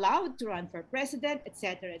was allowed to run for president,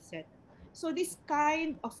 etc., etc. So this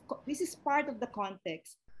is part of the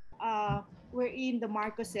context wherein the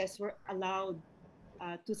Marcoses were allowed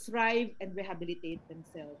to thrive and rehabilitate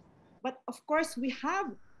themselves. But of course, we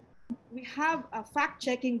have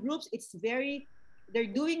fact-checking groups. They're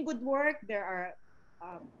doing good work. There are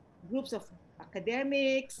groups of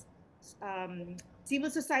academics, civil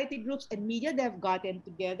society groups, and media that have gotten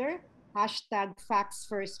together. Hashtag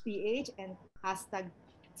FactsFirstPH and hashtag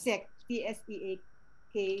TSEAK.ph.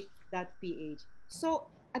 So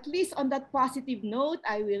at least on that positive note,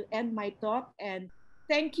 I will end my talk and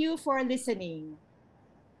thank you for listening.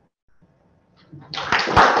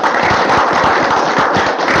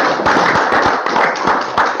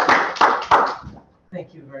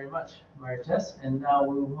 Thank you very much, Marites. And now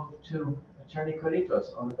we'll move to Attorney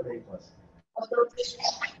Coritos.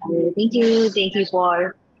 Thank you,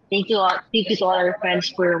 Paul. Thank you to all our friends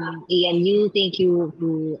from ANU. Thank you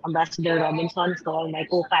to Ambassador Robinson, to all my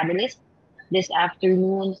co-panelists this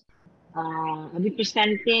afternoon. I'll be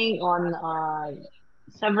presenting on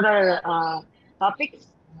several topics.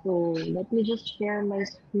 So let me just share my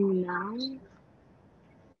screen now.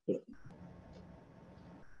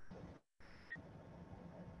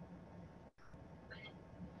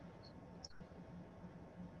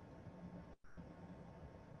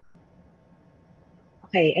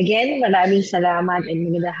 Okay, again, maraming salamat and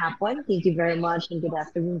magandang hapon. Thank you very much and good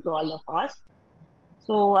afternoon to all of us.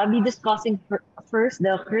 So I'll be discussing first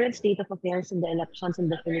the current state of affairs in the elections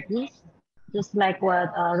in the Philippines. Just like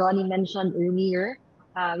what Ronnie mentioned earlier,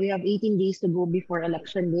 we have 18 days to go before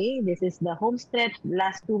election day. This is the home stretch,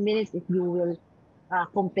 last 2 minutes if you will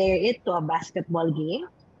compare it to a basketball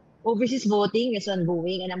game. Overseas voting is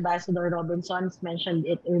ongoing and Ambassador Robinson mentioned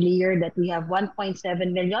it earlier that we have 1.7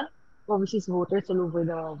 million overseas voters all over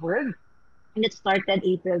the world. And it started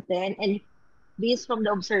April 10. And based from the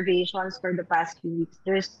observations for the past few weeks,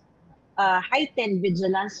 there's heightened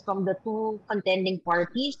vigilance from the two contending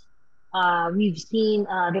parties. We've seen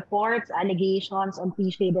reports, allegations on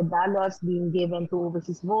pre-shaded ballots being given to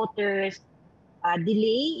overseas voters,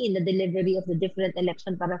 delay in the delivery of the different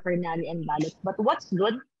election paraphernalia and ballots. But what's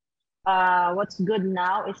good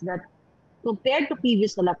now is that compared to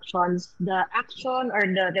previous elections, the action or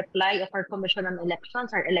the reply of our Commission on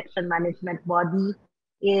Elections, our election management body,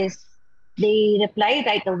 is they reply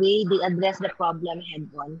right away. They address the problem head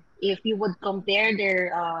on. If you would compare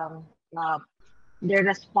their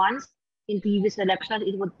response in previous elections,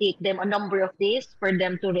 it would take them a number of days for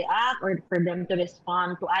them to react or for them to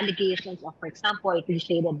respond to allegations of, for example,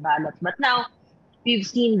 pre-shaded ballots. But now, we've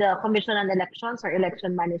seen the Commission on Elections, our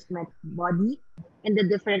election management body, and the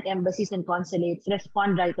different embassies and consulates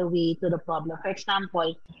respond right away to the problem. For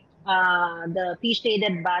example, the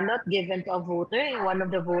pre-shaded ballot given to a voter, one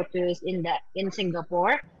of the voters in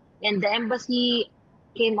Singapore, and the embassy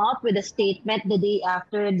came out with a statement the day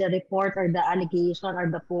after the report or the allegation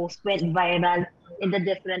or the post went viral in the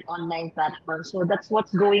different online platforms. So that's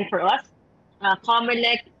what's going for us.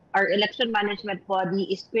 COMELEC, our election management body,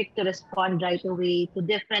 is quick to respond right away to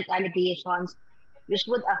different allegations which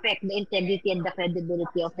would affect the integrity and the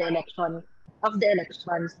credibility of the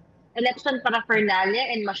elections. Election paraphernalia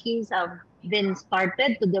and machines have been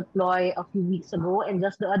started to deploy a few weeks ago, and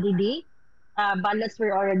just the other day, ballots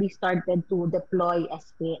were already started to deploy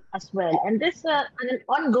as well. And there's an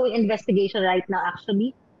ongoing investigation right now,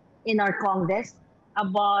 actually, in our Congress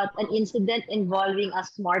about an incident involving a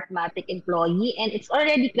Smartmatic employee, and it's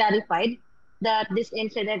already clarified that this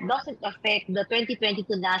incident doesn't affect the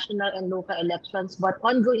 2022 national and local elections, but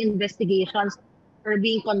ongoing investigations are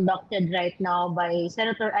being conducted right now by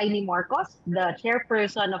Senator Leni Marcos, the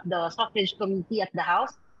chairperson of the Suffrage Committee at the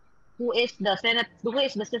House, who is the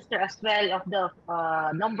sister as well of the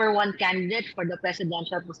 #1 candidate for the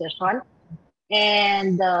presidential position,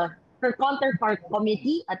 and her counterpart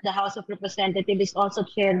committee at the House of Representatives is also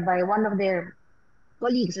chaired by one of their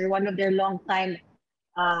colleagues or one of their longtime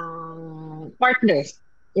partners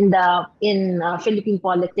in Philippine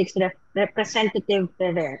politics, Representative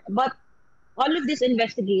Ferrer. But all of these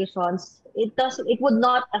investigations, it would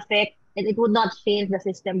not affect and it would not change the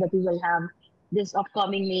system that we will have this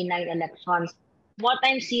upcoming May 9 elections. what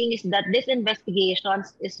I'm seeing is that this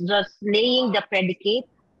investigations is just laying the predicate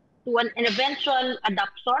to an eventual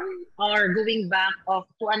adoption or going back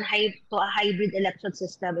to a hybrid election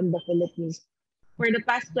system in the Philippines. For the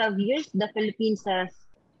past 12 years, the Philippines has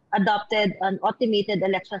adopted an automated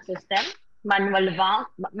election system, manual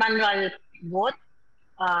vote,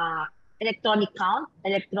 uh, electronic count,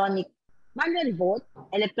 manual vote,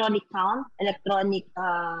 electronic count, electronic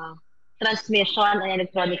transmission, and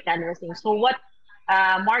electronic canvassing. So what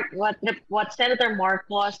Senator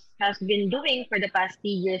Marcos has been doing for the past 3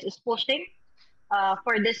 years is pushing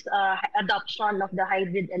for this adoption of the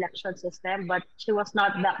hybrid election system, but she was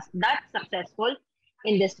not that successful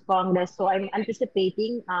in this Congress. So I'm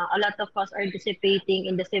anticipating, a lot of us are anticipating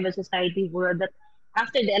in the civil society world that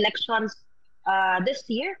after the elections this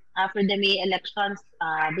year, after the May elections,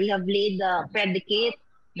 they have laid the predicate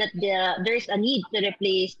that there's a need to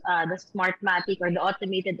replace the Smartmatic or the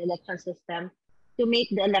automated election system to make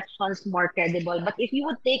the elections more credible. But if you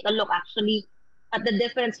would take a look actually at the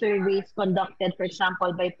different surveys conducted, for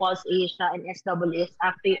example, by Pulse Asia and SWS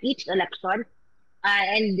after each election,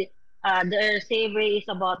 and their survey is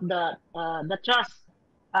about the trust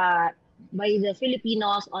by the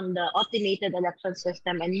Filipinos on the automated election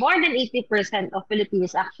system, and more than 80% of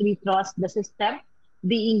Filipinos actually trust the system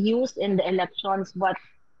being used in the elections. But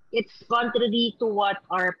it's contrary to what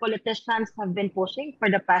our politicians have been pushing for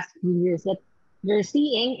the past few years, that they're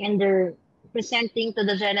seeing and they're presenting to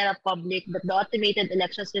the general public that the automated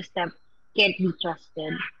election system can't be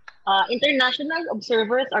trusted. International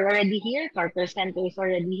observers are already here. Carter Center is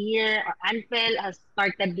already here. ANFEL has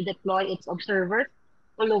started to deploy its observers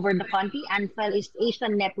all over the country. ANFEL is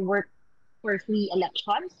Asian Network for Free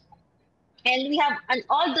Elections. And we have an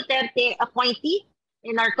all Duterte appointee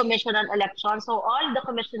in our Commission on Elections. So all the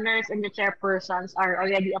commissioners and the chairpersons are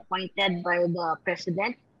already appointed by the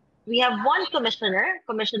president. We have one commissioner,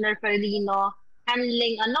 Commissioner Ferlino,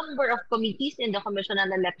 handling a number of committees in the Commission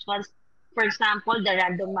on Elections. For example, the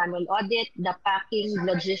random manual audit, the packing,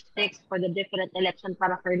 logistics for the different election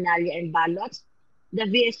paraphernalia and ballots, the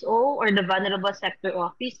VSO or the Vulnerable Sector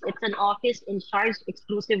Office. It's an office in charge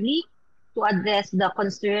exclusively to address the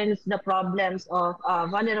concerns, the problems of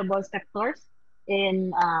vulnerable sectors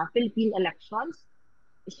in Philippine elections.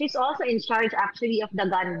 She's also in charge actually of the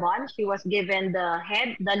gun ban. She was given the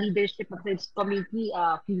leadership of this committee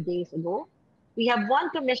a few days ago. We have one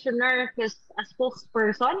commissioner who's a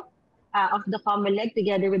spokesperson of the COMELEC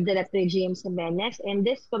together with Director James Jimenez. And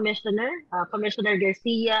this commissioner, Commissioner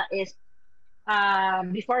Garcia, is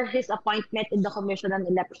before his appointment in the Commission on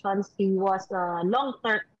Elections, he was a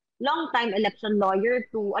long-time election lawyer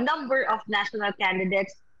to a number of national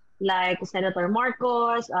candidates like Senator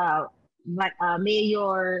Marcos,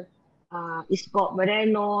 Mayor Isko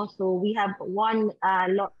Moreno. So we have one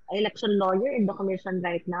election lawyer in the commission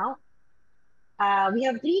right now. We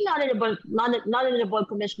have three knowledgeable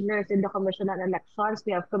commissioners in the Commission on Elections.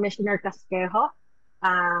 We have Commissioner Casquejo.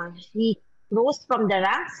 He rose from the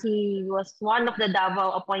ranks. He was one of the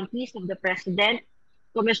Davao appointees of the president.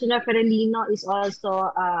 Commissioner Ferlino is also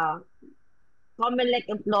a COMELEC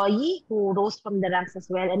employee who rose from the ranks as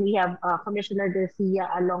well. And we have Commissioner Garcia,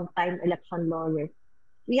 a long-time election lawyer.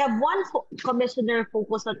 We have one commissioner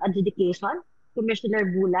focused on adjudication, Commissioner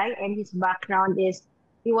Bulay, and his background is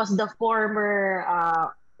he was the former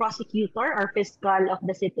prosecutor or fiscal of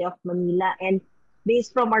the city of Manila. And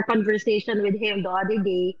based from our conversation with him the other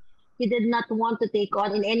day, he did not want to take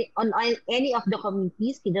on any of the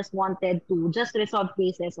committees. He just wanted to just resolve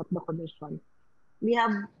cases of the commission. We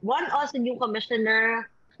have one also new commissioner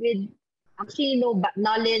with actually no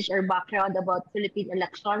knowledge or background about Philippine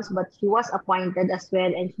elections, but she was appointed as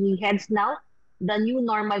well, and she heads now the new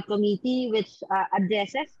normal committee, which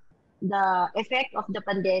addresses the effect of the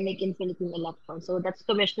pandemic in Philippine elections. So that's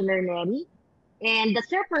Commissioner Leni. And the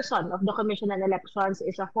chairperson of the Commission on Elections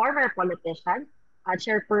is a former politician,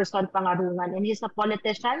 Chairperson Pangarungan, and he's a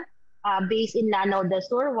politician based in Lanao del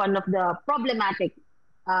Sur, one of the problematic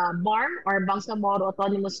BARM or Bangsamoro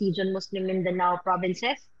Autonomous Region Muslim Mindanao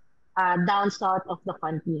provinces down south of the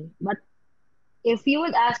country. But if you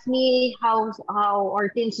would ask me how are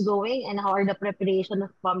things going and how are the preparation of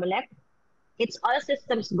COMELEC, it's all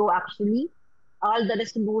systems go actually. All the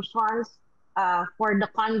resolutions for the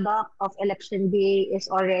conduct of election day is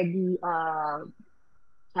already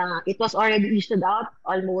it was already issued out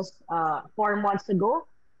almost 4 months ago,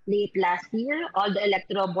 late last year. All the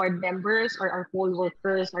electoral board members or our poll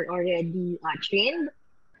workers are already trained.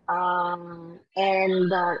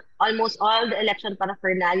 And almost all the election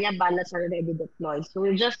paraphernalia ballots are already deployed. So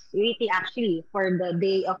we're just waiting actually for the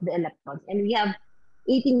day of the elections. And we have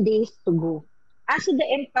 18 days to go. As to the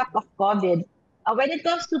impact of COVID, we have seen that the elections are being postponed. But we have one commissioner who's focused on adjudication, Commissioner Bulay, and his background is he was the former prosecutor or fiscal of the city of Manila. And based from our conversation with him the other day, he did not want to take on any of the committees. He just wanted to just resolve cases of the commission. We have one also new commissioner in the Commission on Elections, Commissioner Garcia. He rose from the ranks. He was one of the Davao appointees of the president. Commissioner Ferlino is also a long-time election lawyer. We have one commissioner When it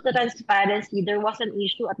comes to transparency, there was an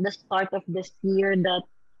issue at the start of this year that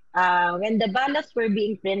when the ballots were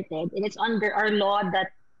being printed, and it's under our law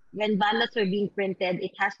that when ballots are being printed,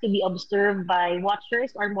 it has to be observed by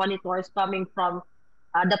watchers or monitors coming from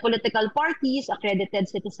the political parties, accredited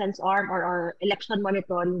citizens arm, or election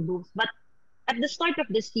monitoring booths. But at the start of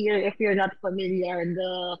this year, if you're not familiar,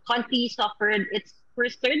 the country suffered its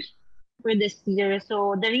first surge for this year.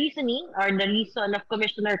 So the reasoning or the reason of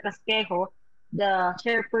Commissioner Casquejo, the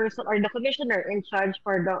chairperson or the commissioner in charge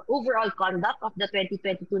for the overall conduct of the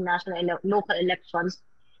 2022 national local elections,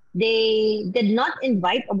 they did not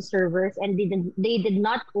invite observers and they did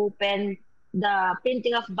not open the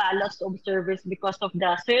printing of ballots to observers because of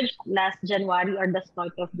the surge last January or the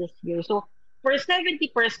start of this year. So for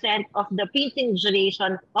 70% of the printing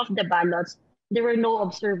duration of the ballots, there were no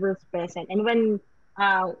observers present. And when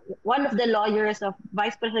uh, one of the lawyers of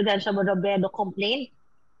Vice Presidential Robredo complained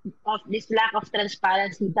of this lack of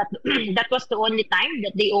transparency, that that was the only time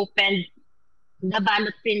that they opened the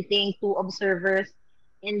ballot printing to observers,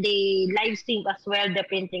 and they live streamed as well the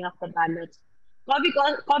printing of the ballots.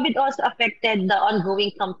 COVID also affected the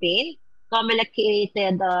ongoing campaign. COMELEC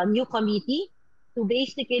created a new committee to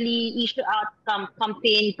basically issue out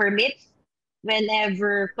campaign permits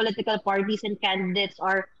whenever political parties and candidates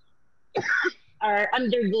are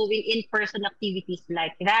undergoing in-person activities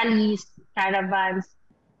like rallies, caravans,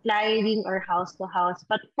 flying, or house to house.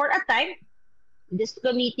 But for a time, this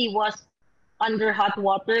committee was under hot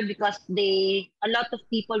water because a lot of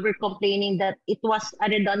people were complaining that it was a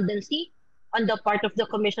redundancy on the part of the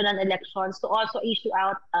Commission on Elections to also issue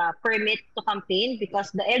out a permit to campaign,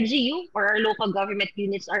 because the LGU or our local government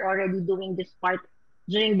units are already doing this part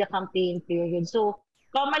during the campaign period. So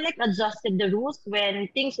COMELEC adjusted the rules when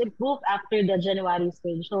things improved after the January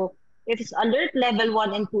stage. So if it's alert level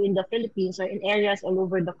 1 and 2 in the Philippines or in areas all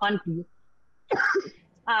over the country,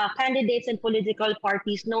 candidates and political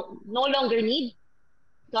parties no longer need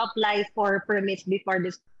to apply for permits before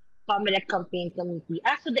this COMELEC campaign committee.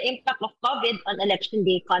 As to the impact of COVID on election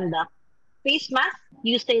day conduct, face mask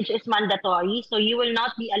usage is mandatory, so you will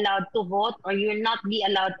not be allowed to vote or you will not be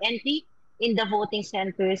allowed entry in the voting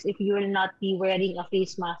centers if you will not be wearing a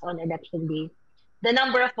face mask on election day. The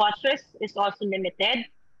number of watchers is also limited.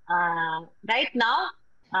 Right now,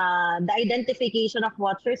 the identification of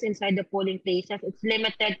watchers inside the polling places, it's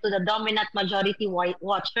limited to the dominant majority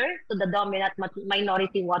watcher, to the dominant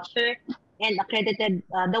minority watcher, and accredited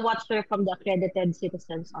the watcher from the accredited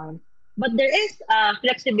citizens arm. But there is a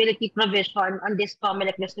flexibility provision on this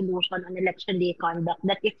COMELEC resolution on election day conduct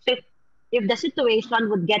that if the situation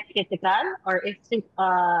would get critical, or if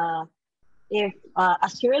a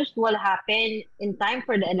surge will happen in time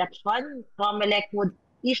for the election, COMELEC would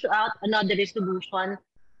issue out another resolution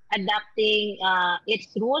adapting its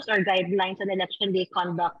rules or guidelines on election day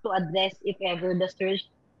conduct to address if ever the surge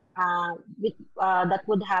that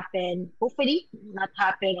would happen, hopefully not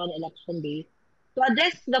happen on election day. To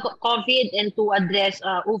address the COVID and to address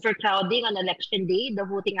overcrowding on election day, the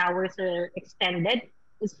voting hours are extended.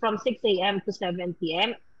 It's from 6 a.m. to 7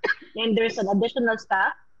 p.m. And there's an additional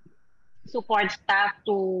support staff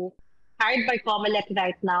hired by COMELEC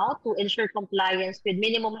right now to ensure compliance with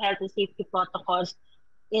minimum health and safety protocols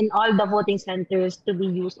in all the voting centers to be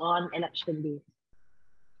used on election day.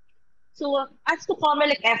 So as to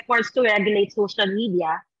COMELEC efforts to regulate social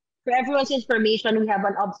media, for everyone's information, we have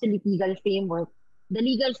an obsolete legal framework. The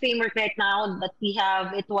legal framework right now that we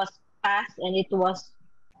have, it was passed and it was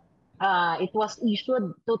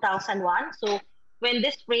issued 2001. So when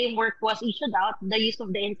this framework was issued out, the use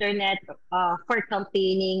of the internet for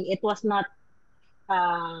campaigning, it was not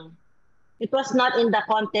in the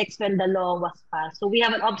context when the law was passed. So we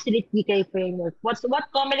have an obsolete legal framework. What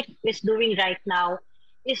COMELEC is doing right now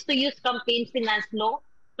is to use campaign finance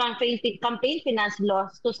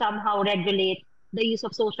laws to somehow regulate the use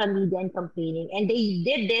of social media and campaigning. And they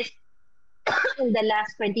did this in the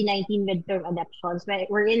last 2019 midterm elections,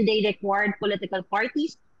 wherein they required political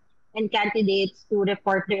parties and candidates to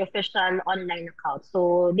report their official online accounts.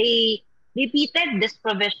 So they repeated this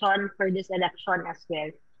provision for this election as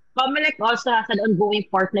well. COMELEC also has an ongoing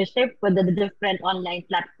partnership with the different online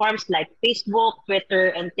platforms like Facebook, Twitter,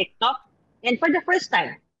 and TikTok. And for the first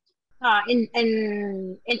time, in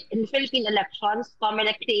Philippine elections,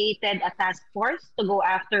 COMELEC created a task force to go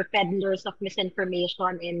after peddlers of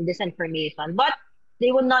misinformation and disinformation. But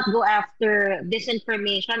they will not go after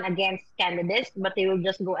disinformation against candidates, but they will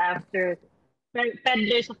just go after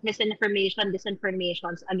peddlers of misinformation,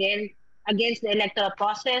 disinformations against the electoral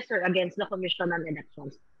process or against the Commission on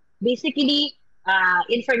Elections. Basically,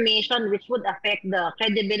 information which would affect the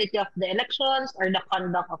credibility of the elections or the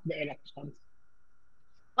conduct of the elections.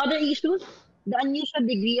 Other issues, the unusual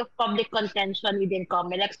degree of public contention within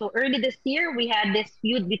COMELEC. So early this year, we had this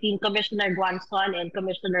feud between Commissioner Guanzon and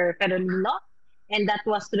Commissioner Perolino, and that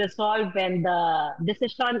was resolved when the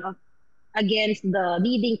decision of against the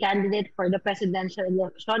leading candidate for the presidential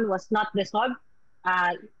election was not resolved,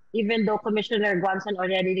 uh, even though Commissioner Guanzon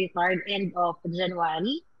already retired end of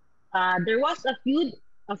January. There was a feud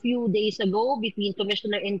a few days ago between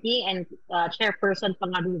Commissioner Inting and Chairperson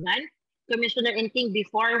Pangarungan. Commissioner Inting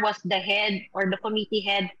before was the head or the committee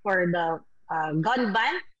head for the gun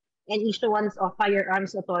ban and issuance of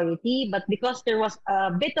firearms authority. But because there was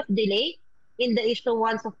a bit of delay in the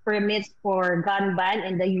issuance of permits for gun ban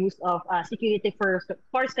and the use of security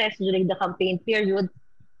forces during the campaign period,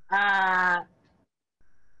 uh,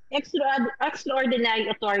 extraordinary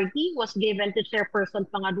authority was given to Chairperson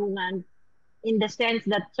Pangarungan in the sense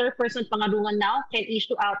that Chairperson Pangarungan now can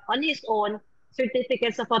issue out on his own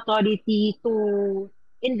certificates of authority to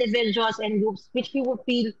individuals and groups which he would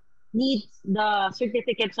feel needs the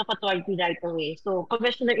certificates of authority right away. So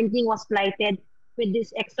Commissioner Inting was slighted with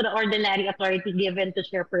this extraordinary authority given to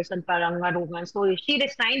Chairperson Pangarungan. So she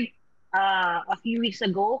resigned a few weeks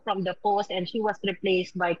ago from the post and she was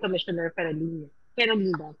replaced by Commissioner Perolino.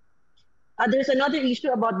 There's another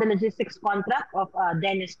issue about the logistics contract of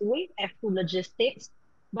Dennis Uy, F2 Logistics.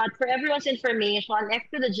 But for everyone's information,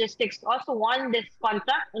 F2 Logistics also won this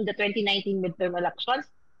contract in the 2019 midterm elections,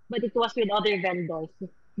 but it was with other vendors.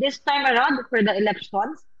 This time around, for the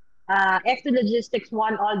elections, F2 Logistics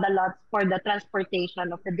won all the lots for the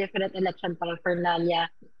transportation of the different election paraphernalia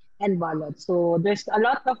and ballots. So there's a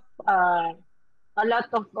lot of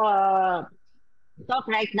talk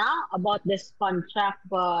right now about this contract,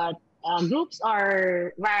 but groups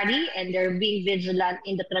are wary and they're being vigilant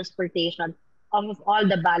in the transportation of all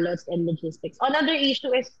the ballots and logistics. Another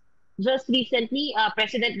issue is just recently,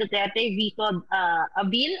 President Duterte vetoed a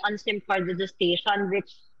bill on SIM card registration,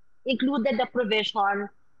 which included the provision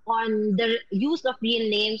on the use of real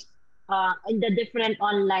names in the different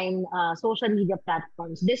online social media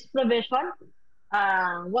platforms. This provision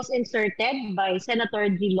was inserted by Senator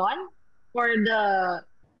Drilon for the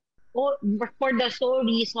for the sole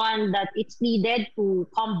reason that it's needed to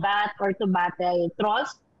combat or to battle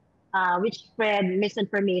trolls, which spread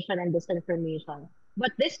misinformation and disinformation.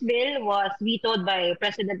 But this bill was vetoed by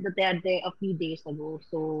President Duterte a few days ago.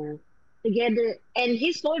 So together, and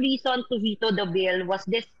his sole reason to veto the bill was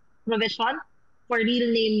this provision for real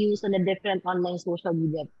name use on the different online social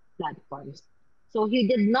media platforms. So he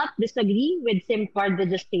did not disagree with SIM card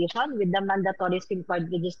registration, with the mandatory SIM card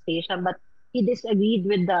registration, but he disagreed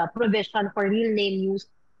with the provision for real name use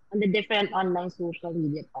on the different online social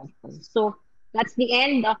media platforms. So that's the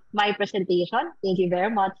end of my presentation. Thank you very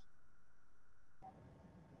much.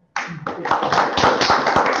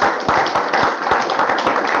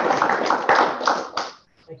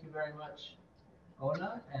 Thank you very much,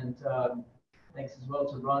 Ona, and thanks as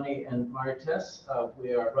well to Ronnie and Marites.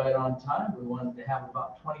 We are right on time. We wanted to have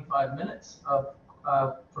about 25 minutes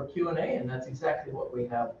for Q&A, and that's exactly what we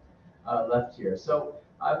have left here. So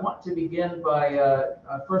I want to begin by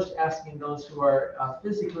first asking those who are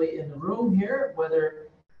physically in the room here whether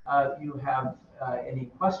you have any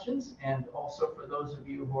questions, and also for those of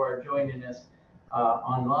you who are joining us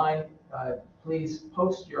online, please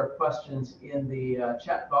post your questions in the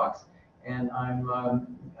chat box. And I'm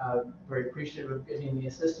very appreciative of getting the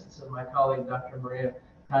assistance of my colleague, Dr. Maria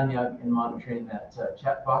Tanyag, in monitoring that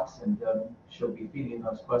chat box, and she'll be feeding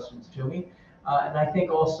those questions to me. And I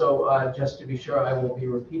think also, just to be sure, I will be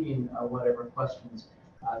repeating whatever questions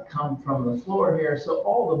come from the floor here. So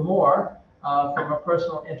all the more, from a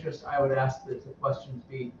personal interest, I would ask that the questions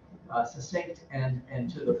be succinct and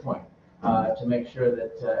to the point, to make sure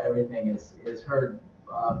that everything is heard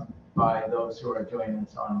by those who are joining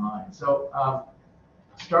us online. So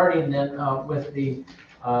starting then with the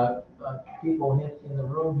people in the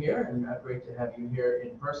room here, and great to have you here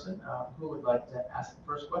in person. Who would like to ask the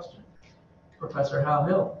first question? Professor Hal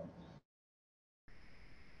Hill.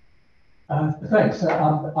 Thanks.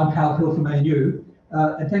 I'm Hal Hill from ANU,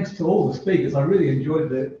 and thanks to all the speakers. I really enjoyed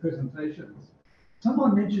the presentations.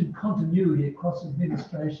 Someone mentioned continuity across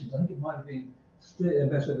administrations. I think it might have been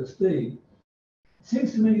Ambassador Steve. It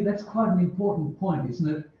seems to me that's quite an important point, isn't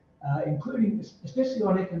it? Including, especially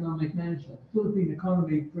on economic management. The Philippine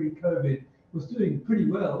economy pre-COVID was doing pretty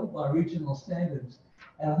well by regional standards,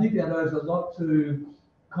 and I think that owes a lot to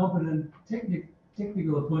competent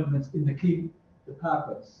technical appointments in the key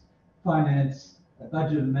departments: finance,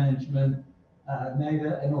 budget management,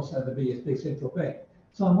 NADA, and also the BSP Central Bank.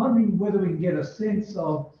 So I'm wondering whether we can get a sense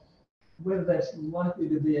of whether that's likely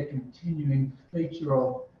to be a continuing feature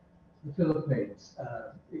of the Philippines.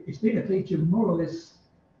 It's been a feature more or less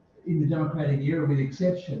in the democratic era with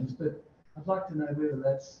exceptions, but I'd like to know whether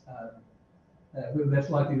that's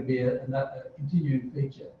likely to be a continuing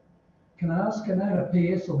feature. Can I ask, can I have a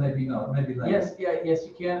PS or maybe not, maybe later? Yes,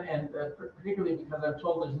 you can, and particularly because I'm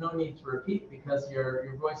told there's no need to repeat because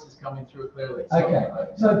your voice is coming through clearly. So, okay,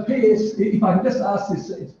 so PS, if I can just ask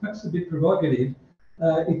this, it's perhaps a bit provocative.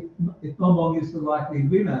 If Bongbong is the likely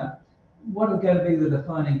winner, what are going to be the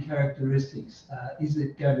defining characteristics? Is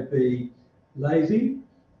it going to be lazy,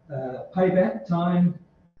 payback time,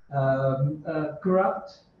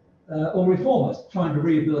 corrupt, or reformist, trying to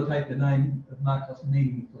rehabilitate the name of Marcos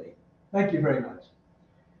meaningfully? Thank you very much.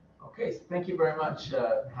 Okay, thank you very much,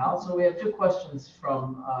 Hal. So we have two questions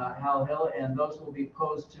from Hal Hill, and those will be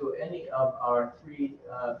posed to any of our three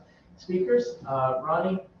speakers.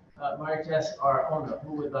 Ronnie, Marites, or Ona,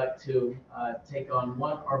 who would like to take on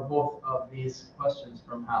one or both of these questions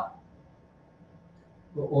from Hal?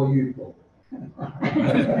 Or you, Paul.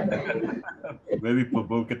 Very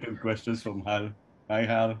provocative questions from Hal. Hi,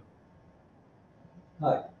 Hal.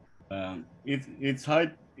 Hi.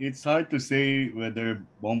 It's hard to say whether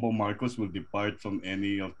Bongbong Marcos will depart from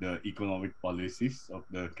any of the economic policies of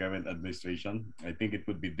the current administration. I think it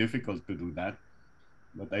would be difficult to do that.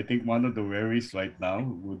 But I think one of the worries right now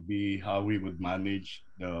would be how we would manage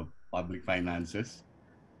the public finances,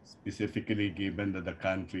 specifically given that the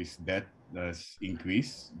country's debt has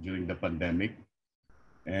increased during the pandemic.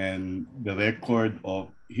 And the record of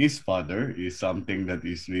his father is something that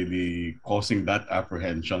is really causing that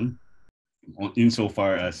apprehension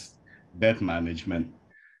insofar as debt management.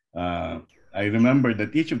 I remember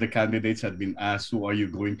that each of the candidates had been asked, who are you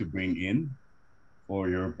going to bring in for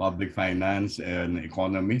your public finance and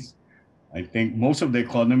economists? I think most of the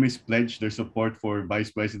economists pledged their support for Vice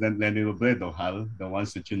President Leni Robredo, Hal, the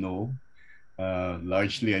ones that you know.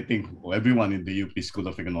 Largely, I think everyone in the UP School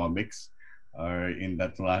of Economics are in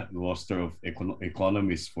that roster of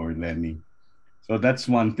economists for Leni. So that's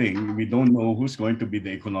one thing. We don't know who's going to be the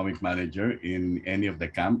economic manager in any of the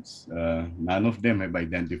camps. None of them have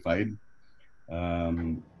identified.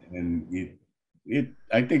 And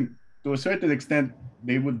I think to a certain extent,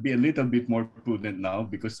 they would be a little bit more prudent now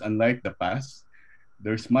because unlike the past,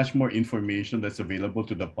 there's much more information that's available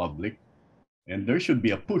to the public. And there should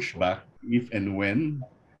be a pushback if and when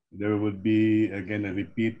there would be, again, a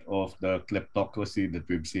repeat of the kleptocracy that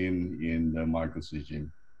we've seen in the Marcos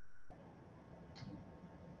regime.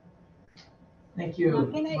 Thank you,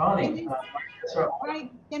 Ronnie.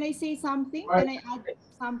 Can I say something? Right. Can I add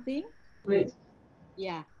something? Please.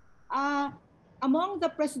 Yeah. Among the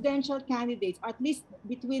presidential candidates, at least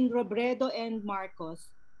between Robredo and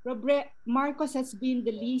Marcos, Marcos has been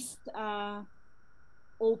the least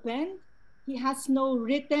open. He has no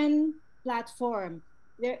written platform.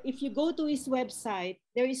 If you go to his website,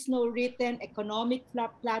 there is no written economic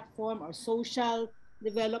platform or social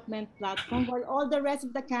development platform, while all the rest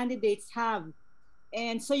of the candidates have.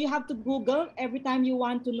 And so you have to Google every time you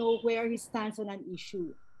want to know where he stands on an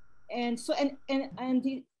issue. And so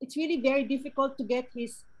it's really very difficult to get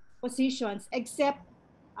his positions, except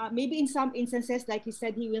maybe in some instances, like he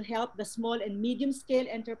said, he will help the small and medium scale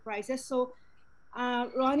enterprises. So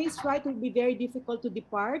Ronnie's right, it will be very difficult to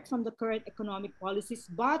depart from the current economic policies,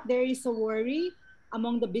 but there is a worry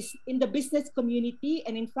among in the business community.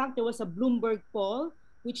 And in fact, there was a Bloomberg poll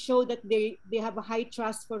which showed that they have a high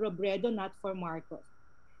trust for Robredo, not for Marcos.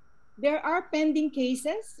 There are pending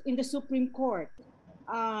cases in the Supreme Court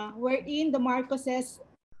wherein the Marcoses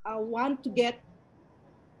want to get,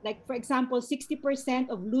 like, for example, 60%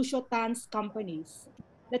 of Lucio Tan's companies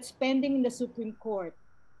that's pending in the Supreme Court,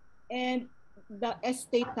 and the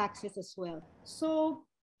estate taxes as well. So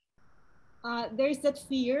there is that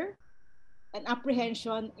fear and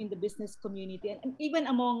apprehension in the business community and even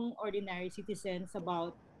among ordinary citizens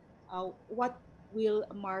about what will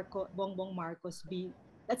Bongbong Marcos be.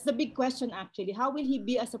 That's the big question, actually. How will he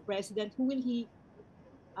be as a president? Who will he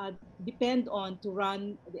depend on to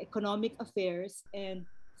run the economic affairs? And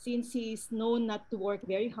since he's known not to work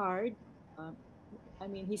very hard, I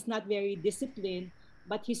mean, he's not very disciplined,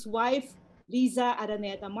 but his wife, Liza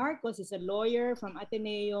Araneta Marcos, is a lawyer from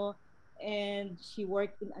Ateneo, and she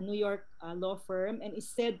worked in a New York law firm and is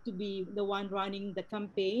said to be the one running the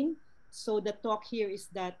campaign. So the talk here is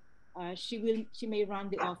that she may run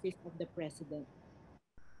the office of the president.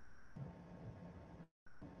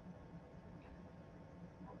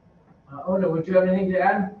 Ona, would you have anything to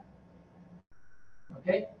add?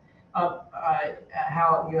 Okay.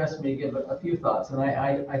 Hal, you asked me to give a few thoughts, and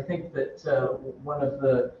I think that one of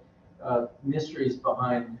the mysteries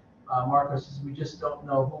behind Marcos is we just don't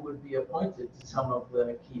know who would be appointed to some of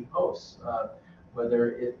the key posts,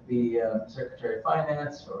 whether it be Secretary of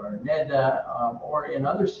Finance or NEDA or in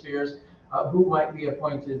other spheres, who might be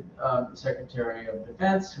appointed Secretary of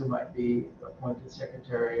Defense, who might be appointed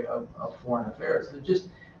Secretary of Foreign Affairs. There just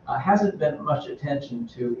hasn't been much attention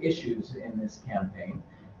to issues in this campaign.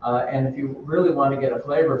 And if you really want to get a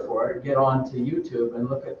flavor for it, get on to YouTube and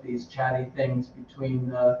look at these chatty things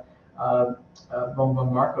between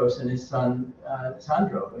Bongbong Marcos and his son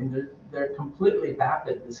Sandro. I mean, they're completely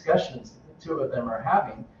vapid discussions that the two of them are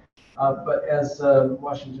having. But as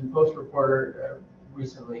Washington Post reporter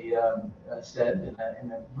recently said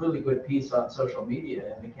in a really good piece on social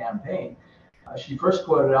media in the campaign, she first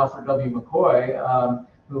quoted Alfred W. McCoy,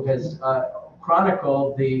 who has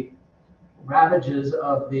chronicled the ravages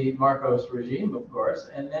of the Marcos regime, of course,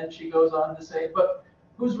 and then she goes on to say, but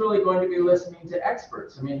who's really going to be listening to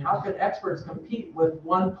experts? I mean, how can experts compete with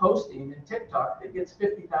one posting in TikTok that gets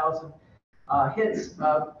 50,000 hits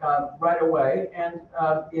right away and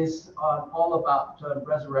is all about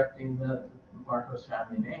resurrecting the Marcos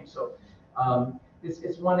family name? So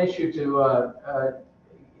it's one issue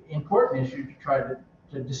important issue to try to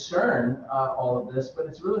discern all of this, but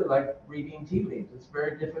it's really like reading tea leaves. It's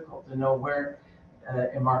very difficult to know where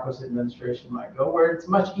a Marcos administration might go, where it's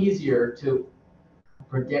much easier to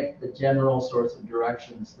predict the general sorts of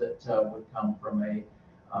directions that would come from a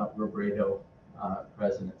Robredo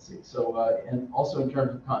presidency. So, and also in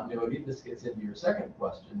terms of continuity, this gets into your second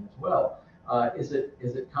question as well. Is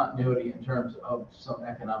it continuity in terms of some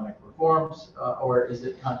economic reforms, or is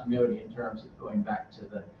it continuity in terms of going back to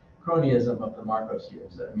the cronyism of the Marcos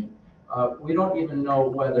years? I mean, we don't even know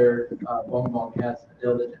whether Bongbong has the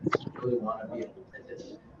diligence to really want to be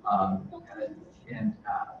appointed, and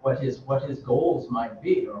what his goals might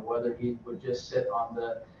be, or whether he would just sit on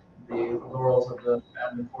the laurels of the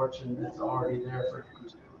family fortune that's already there for him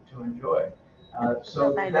to enjoy.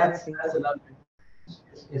 So that's another.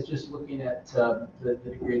 It's just looking at the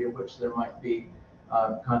degree to which there might be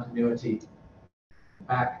continuity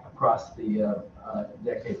back across the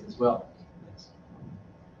decades as well.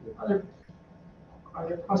 Are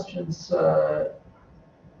there questions from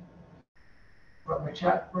the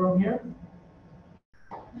chat room here?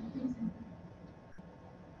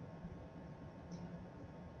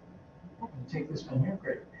 Take this one here,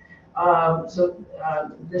 great. So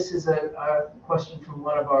this is a question from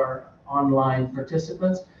one of our online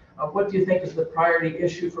participants. What do you think is the priority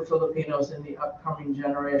issue for Filipinos in the upcoming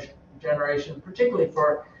generation, particularly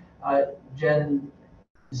for Gen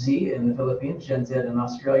Z in the Philippines, Gen Z in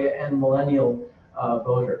Australia, and millennial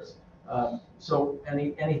voters? So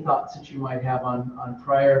any thoughts that you might have on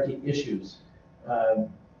priority issues?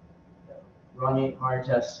 Ronnie,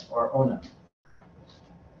 Marites, or Ona?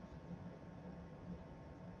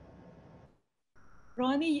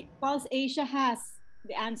 Ronnie, Pulse Asia has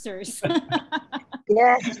the answers.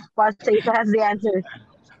 Yes, Pulse Asia has the answers.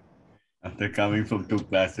 After coming from two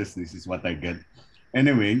classes, this is what I get.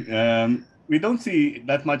 Anyway, we don't see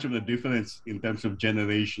that much of a difference in terms of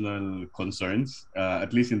generational concerns,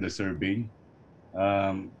 at least in the survey.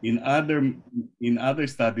 In other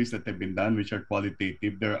studies that have been done, which are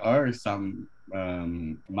qualitative, there are some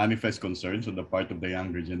manifest concerns on the part of the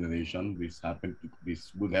younger generation. This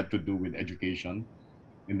would have to do with education,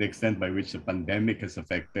 in the extent by which the pandemic has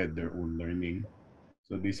affected their own learning.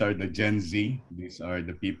 So these are the Gen Z. These are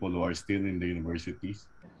the people who are still in the universities.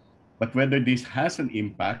 But whether this has an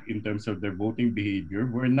impact in terms of their voting behavior,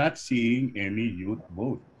 we're not seeing any youth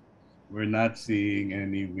vote. We're not seeing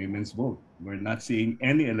any women's vote. We're not seeing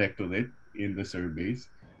any electorate in the surveys.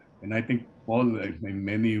 And I think Paul and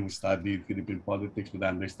many who studied Philippine politics would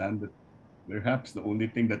understand that perhaps the only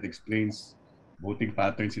thing that explains voting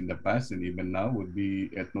patterns in the past and even now would be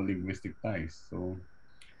ethno-linguistic ties. So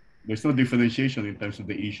there's no differentiation in terms of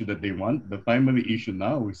the issue that they want. The primary issue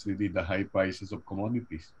now is really the high prices of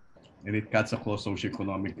commodities, and it cuts across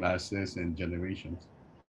socioeconomic classes and generations.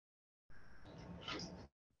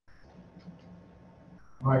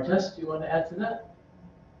 Marites, do you want to add to that?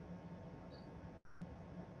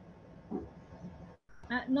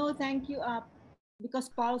 No, thank you. Because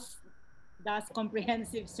Pulse does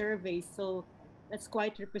comprehensive surveys, so that's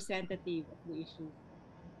quite representative of the issue.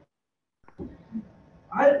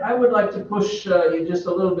 I would like to push you just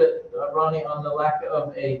a little bit, Ronnie, on the lack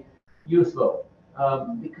of a youth vote,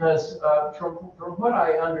 because from what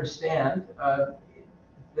I understand,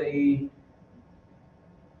 the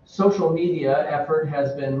social media effort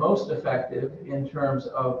has been most effective in terms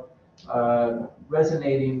of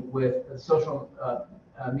resonating with the social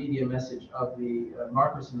media message of the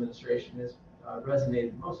Marcos administration has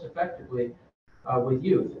resonated most effectively with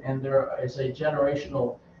youth. And there is a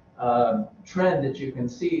generational trend that you can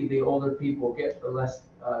see. The older people get, the less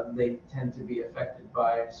they tend to be affected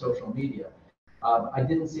by social media. I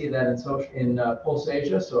didn't see that in Pulse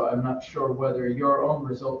Asia, so I'm not sure whether your own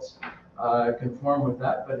results conform with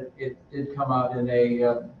that, but it did come out in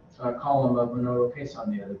a column of Manolo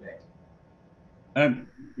Quezon the other day.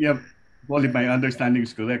 Yeah, well, if my understanding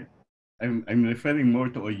is correct, I'm referring more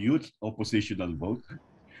to a youth oppositional vote.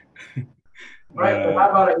 Right, but how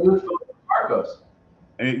about a youth vote for Marcos?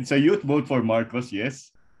 It's a youth vote for Marcos,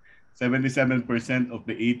 yes. 77% of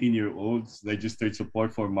the 18-year-olds registered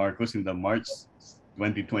support for Marcos in the March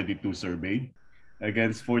 2022 survey,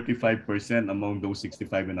 against 45% among those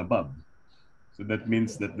 65 and above. So that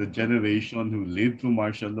means that the generation who lived through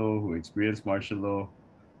martial law, who experienced martial law,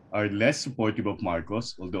 are less supportive of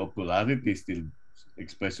Marcos, although plurality still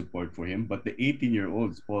express support for him. But the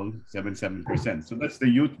 18-year-olds poll 77%. So that's the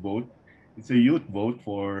youth vote. It's a youth vote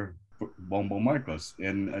for Bongbong Marcos.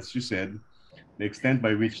 And as you said, the extent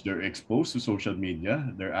by which they're exposed to social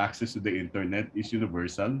media, their access to the internet is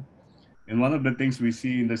universal. And one of the things we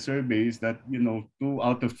see in the survey is that, 2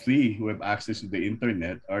 out of 3 who have access to the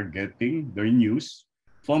internet are getting their news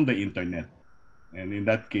from the internet. And in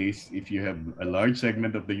that case, if you have a large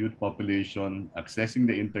segment of the youth population accessing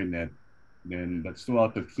the internet, then that's 2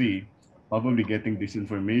 out of 3 probably getting this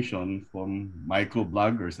information from micro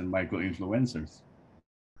bloggers and micro influencers.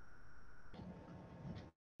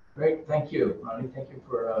 Great, thank you, Ronnie. Thank you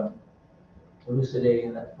for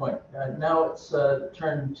elucidating that point. Now it's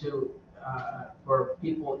turn to for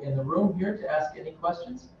people in the room here to ask any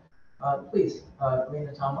questions. Please,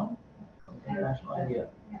 Lena Tama from International Idea.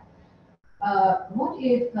 What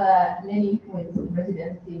if Leni wins the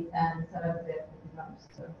presidency and Sarah becomes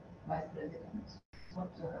vice president?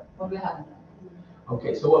 What will happen?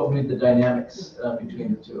 Okay, so what would be the dynamics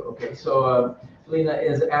between the two? Okay, so Lena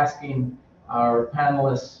is asking our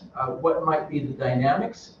panelists what might be the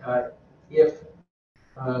dynamics if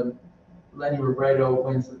Leni Robredo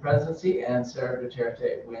wins the presidency and Sara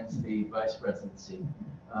Duterte wins the vice presidency.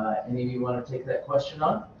 Any of you want to take that question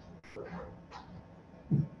on?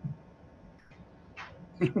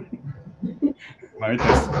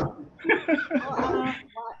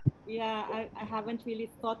 Yeah, I haven't really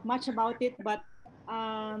thought much about it, but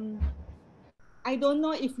I don't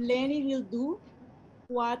know if Leni will do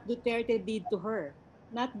what Duterte did to her,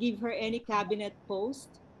 not give her any cabinet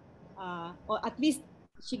post, or at least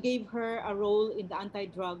she gave her a role in the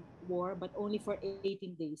anti-drug war, but only for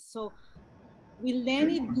 18 days. So will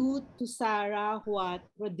Leni do to Sara what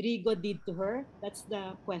Rodrigo did to her? That's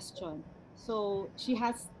the question. So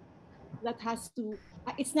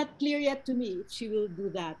it's not clear yet to me if she will do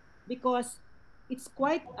that, because it's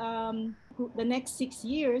quite the next 6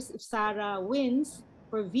 years. If Sara wins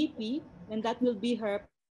for VP, then that will be her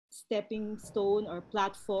stepping stone or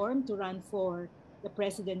platform to run for the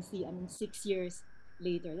presidency. 6 years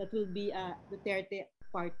later, that will be Duterte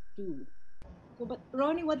part 2. So, but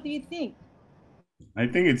Ronnie, what do you think? I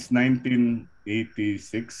think it's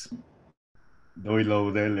 1986, Doy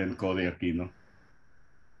Laurel and Cory Aquino.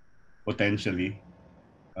 Potentially.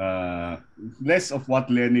 Less of what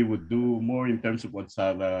Leni would do, more in terms of what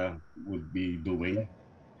Sara would be doing.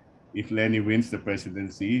 If Leni wins the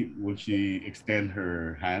presidency, will she extend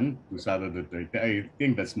her hand to Sara Duterte? I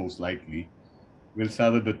think that's most likely. Will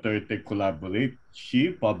Sara Duterte collaborate?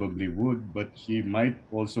 She probably would, but she might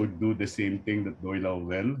also do the same thing that Doy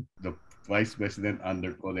Laurel, the vice president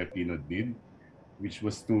under Cory Aquino, did, which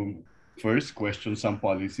was to first question some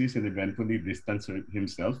policies and eventually distance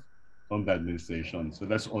himself from the administration. So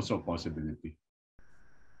that's also a possibility.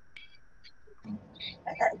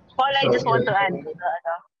 Paul, I just want to add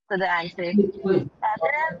to the answer.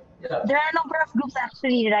 There are a number of groups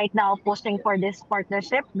actually right now posting for this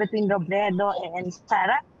partnership between Robredo and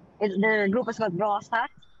Sara. The group is called Rosa.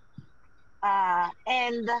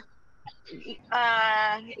 And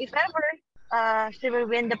if ever she will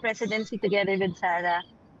win the presidency together with Sara,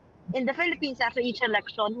 in the Philippines, after each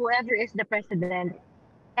election, whoever is the president,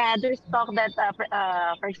 there's talk that,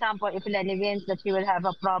 for example, if Leni wins, that she will have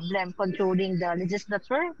a problem controlling the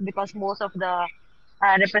legislature, because most of the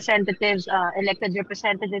representatives, elected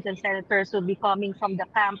representatives and senators will be coming from the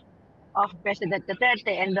camp of President Duterte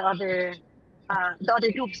and the other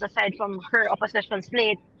groups aside from her opposition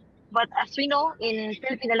slate. But as we know, in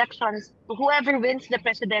Philippine elections, whoever wins the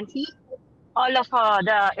presidency, all of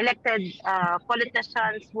the elected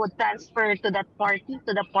politicians would transfer to that party,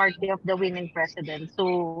 to the party of the winning president.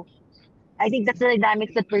 So I think that's the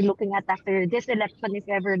dynamics that we're looking at after this election, if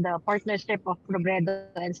ever the partnership of Robredo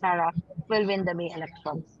and Sara will win the May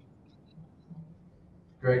elections.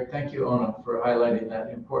 Great, thank you, Ona, for highlighting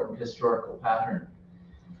that important historical pattern.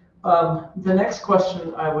 The next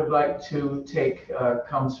question I would like to take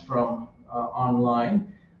comes from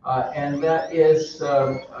online, and that is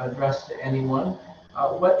addressed to anyone.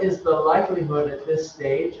 What is the likelihood at this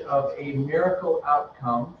stage of a miracle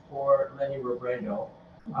outcome for Leni Robredo?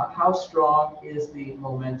 How strong is the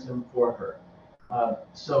momentum for her?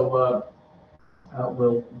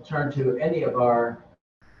 We'll turn to any of our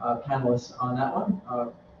panelists on that one.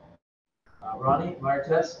 Ronnie,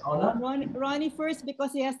 Martes, Ona? Ronnie first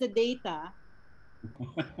because he has the data.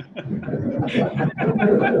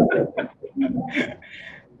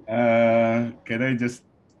 Can I just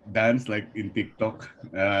dance like in TikTok?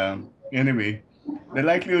 Anyway, the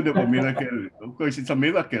likelihood of a miracle, of course, it's a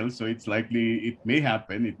miracle, so it's likely it may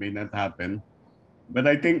happen, it may not happen. But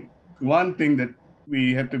I think one thing that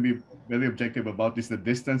we have to be very objective about is the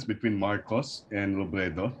distance between Marcos and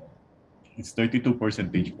Robredo. It's 32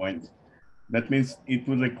 percentage points. That means it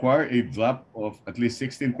will require a drop of at least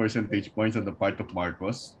 16 percentage points on the part of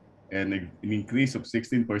Marcos and an increase of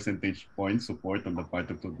 16 percentage points support on the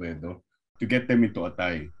part of Robredo to get them into a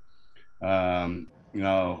tie.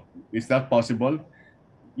 Now, is that possible?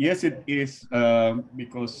 Yes, it is,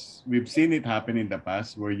 because we've seen it happen in the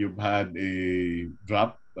past where you've had a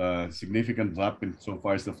drop, significant drop in so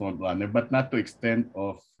far as the front runner, but not to extent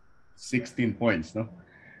of 16 points. No,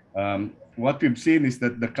 what we've seen is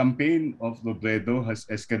that the campaign of Robredo has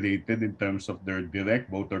escalated in terms of their direct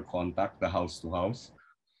voter contact, the house to house.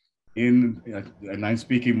 And I'm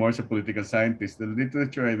speaking more as a political scientist, the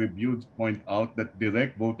literature I reviewed point out that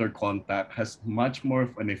direct voter contact has much more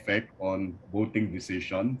of an effect on voting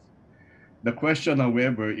decisions. The question,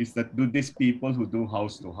 however, is that do these people who do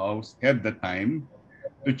house to house have the time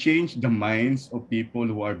to change the minds of people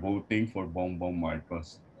who are voting for Bongbong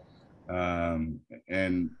Marcos?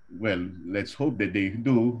 And well, let's hope that they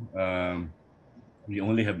do. We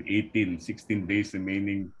only have 16 days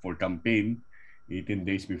remaining for campaign, 18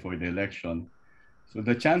 days before the election. So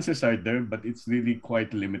the chances are there, but it's really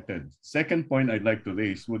quite limited. Second point I'd like to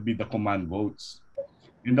raise would be the command votes.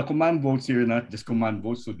 And the command votes here are not just command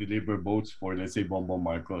votes to deliver votes for, let's say, Bongbong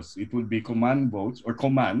Marcos. It would be command votes or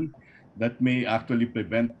command that may actually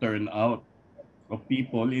prevent turnout of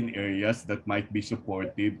people in areas that might be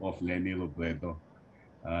supportive of Leni Robredo.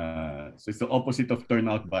 So it's the opposite of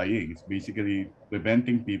turnout buying. It's basically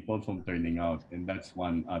preventing people from turning out, and that's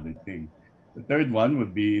one other thing. The third one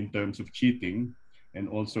would be in terms of cheating and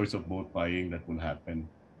all sorts of vote buying that will happen.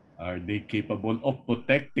 Are they capable of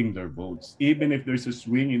protecting their votes? Even if there's a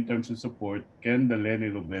swing in terms of support, can the Leni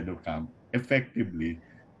Robredo camp effectively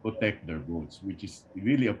protect their votes, which is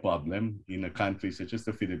really a problem in a country such as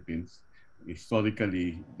the Philippines.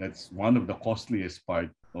 Historically, that's one of the costliest part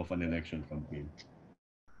of an election campaign.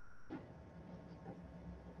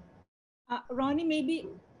 Ronnie, maybe,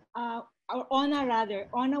 or Ona rather,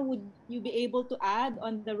 Ona, would you be able to add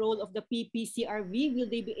on the role of the PPCRV? Will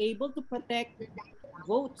they be able to protect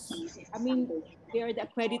votes? I mean, they are the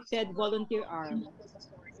accredited volunteer arm.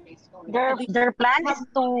 Their plan is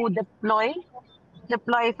to deploy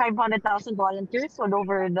 500,000 volunteers all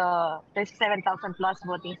over the 37,000 plus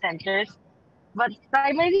voting centers. But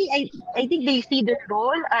primarily, I think they see their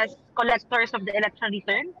role as collectors of the election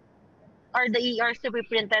return, or the ERs to be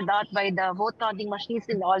printed out by the vote counting machines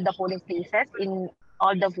in all the polling places, in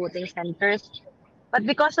all the voting centers. But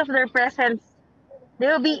because of their presence, they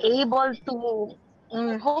will be able to,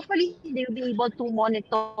 hopefully, they will be able to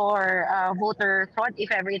monitor voter fraud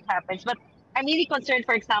if ever it happens. But I'm really concerned,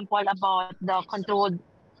 for example, about the controlled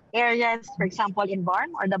areas, for example, in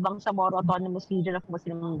BARM or the Bangsamoro Autonomous Region of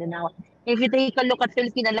Muslim Mindanao. If you take a look at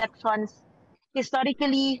Philippine elections,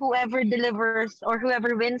 historically, whoever delivers or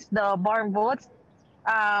whoever wins the BARM votes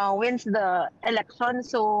wins the election.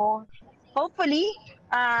 So hopefully,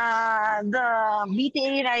 the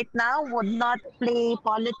BTA right now would not play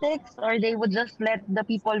politics, or they would just let the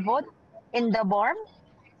people vote in the BARM.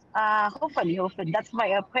 Hopefully. That's my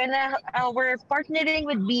opinion. We're partnering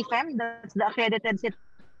with BFEM, that's the Accredited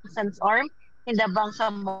Citizens Arm, in the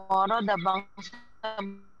Bangsamoro,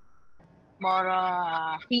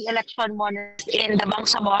 pre-election monitors in the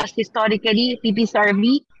Bangsamoro. Historically,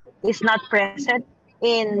 PPCRV is not present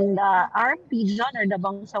in the ARM region or the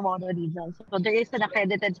Bangsamoro region. So there is an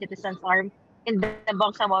accredited citizens arm in the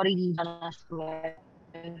Bangsamoro region as well.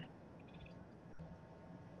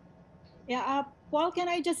 Yeah, Paul, can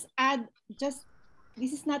I just add, this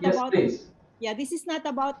is not Yes, about, please. yeah, this is not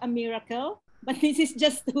about a miracle, but this is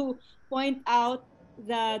just to point out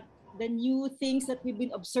that the new things that we've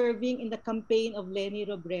been observing in the campaign of Leni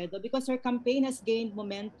Robredo, because her campaign has gained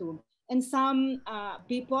momentum. And some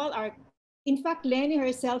people are In fact, Leni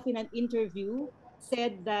herself in an interview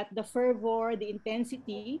said that the fervor, the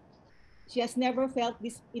intensity, she has never felt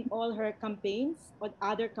this in all her campaigns or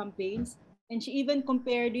other campaigns. And she even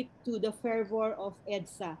compared it to the fervor of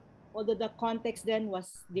EDSA, although the context then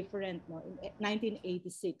was different, no, in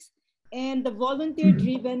 1986. And the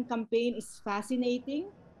volunteer-driven campaign is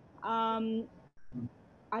fascinating.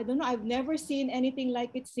 I don't know, I've never seen anything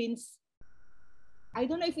like it since, I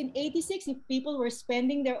don't know if in 86, if people were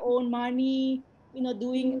spending their own money,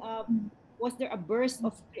 doing, was there a burst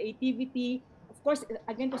of creativity? Of course,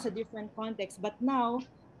 again, it was a different context, but now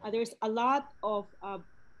there's a lot of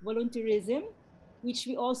volunteerism, which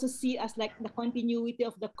we also see as like the continuity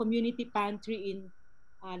of the community pantry in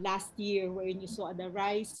last year, wherein you saw the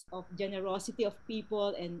rise of generosity of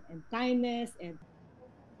people and kindness, and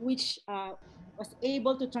which was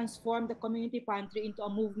able to transform the community pantry into a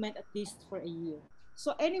movement at least for a year.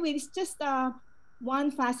 So anyway, it's just one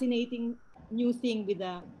fascinating new thing with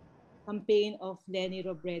the campaign of Leni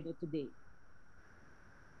Robredo today.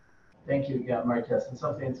 Thank you, yeah, Martes, and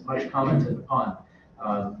something that's much commented upon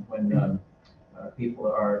when people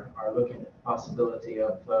are looking at the possibility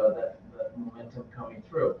of that momentum coming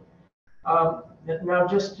through. Now,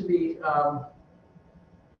 just to be,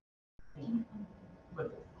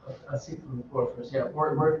 let's see from the floor first. Yeah,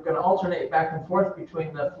 we're going to alternate back and forth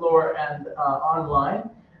between the floor and online.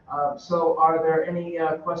 So, are there any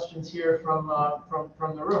questions here from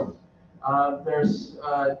the room? There's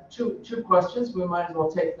two questions. We might as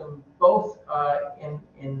well take them both in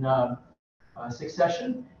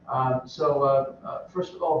succession.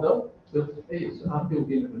 First of all, Bill. Yes, I'm Bill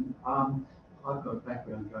Ginnivan. I've got a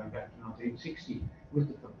background going back to 1960 with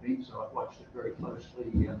the Philippines, so I've watched it very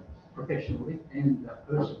closely, professionally and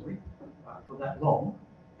personally for that long.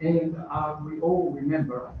 And we all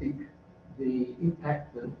remember, I think, the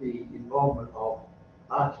impact that the involvement of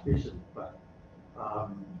Archbishop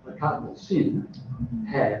the Cardinal Sin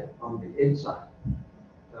had on the EDSA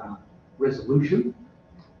resolution.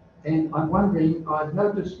 And I'm wondering, I've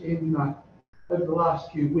noticed over the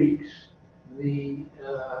last few weeks, the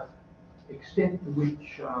extent to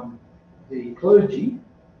which the clergy,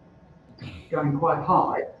 going quite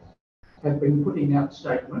high, have been putting out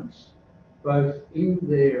statements, both in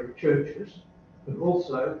their churches, but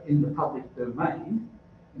also in the public domain.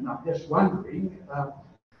 And I'm just wondering,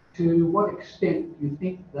 to what extent do you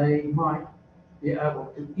think they might be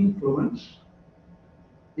able to influence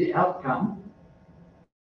the outcome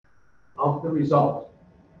of the result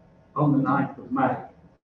on the 9th of May?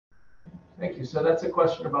 Thank you. So that's a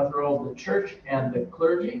question about the role of the church and the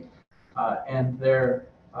clergy and their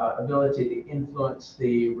ability to influence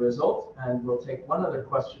the result. And we'll take one other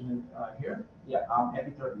question here. Yeah,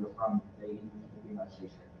 Editor from the Administration.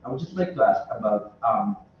 I would just like to ask about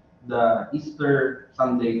the Easter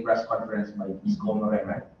Sunday press conference by Isko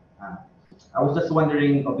Moreno. I was just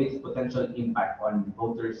wondering of its potential impact on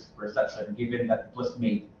voters' perception, given that it was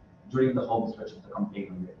made during the home stretch of the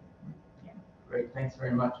campaign. Yeah. Great, thanks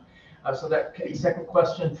very much. So that second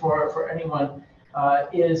question for anyone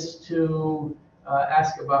is to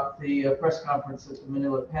ask about the press conference at the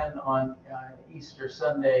Manila Pen on Easter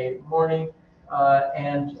Sunday morning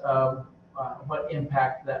and what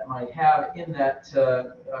impact that might have. In that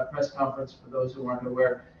press conference, for those who aren't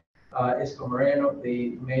aware, Isko Moreno,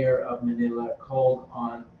 the mayor of Manila, called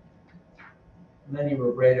on Leni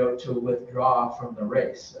Robredo to withdraw from the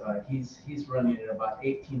race. He's running at about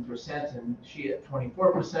 18% and she at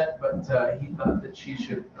 24%, but he thought that she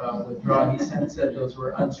should withdraw. He said those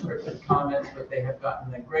were unscripted comments, but they have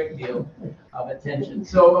gotten a great deal of attention.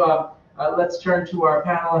 So let's turn to our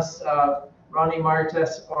panelists, Ronnie,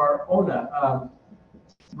 Martes, or Ona.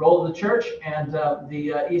 Role of the church and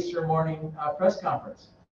the Easter morning press conference.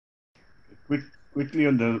 Quickly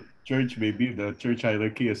on the church, maybe the church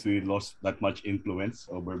hierarchy has really lost that much influence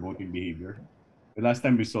over voting behavior. The last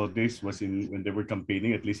time we saw this was when they were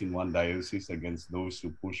campaigning, at least in one diocese, against those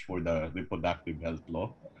who pushed for the reproductive health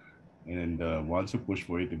law. And the ones who pushed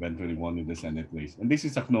for it eventually won in the Senate race. And this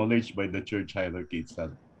is acknowledged by the church hierarchy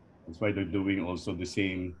itself. That's why they're doing also the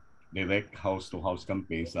same direct house-to-house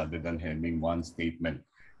campaigns rather than having one statement.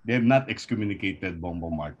 They have not excommunicated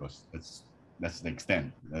Bongbong Marcos. That's the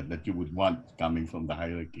extent that you would want coming from the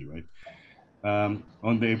hierarchy, right?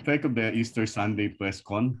 On the effect of the Easter Sunday press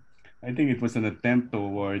con, I think it was an attempt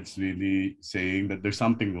towards really saying that there's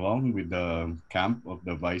something wrong with the camp of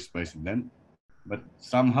the vice president, but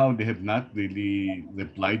somehow they have not really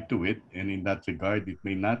replied to it. And in that regard, it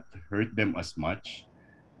may not hurt them as much,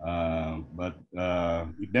 but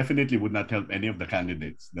it definitely would not help any of the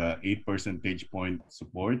candidates. The 8 percentage point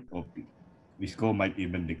support of Isko might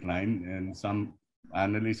even decline, and some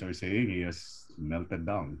analysts are saying he has melted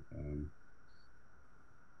down.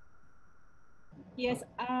 Yes.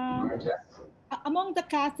 Marta? Among the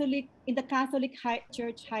Catholic, in the Catholic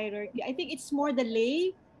Church hierarchy, I think it's more the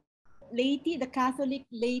laity, the Catholic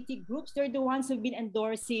laity groups. They're the ones who've been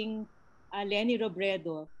endorsing Leni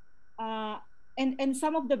Robredo. And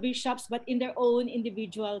some of the bishops, but in their own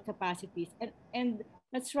individual capacities. And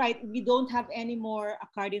that's right, we don't have any more a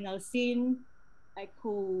Cardinal Sin, like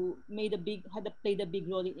who played a big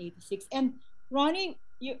role in '86. And Ronnie,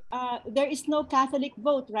 there is no Catholic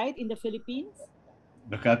vote, right, in the Philippines?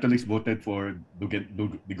 The Catholics voted for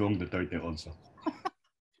Digong Duterte also.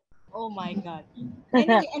 Oh my God!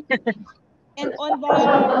 Anyway, and on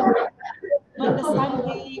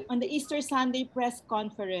the Easter Sunday press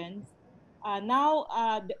conference,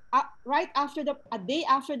 right after a day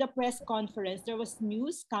after the press conference, there was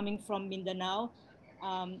news coming from Mindanao.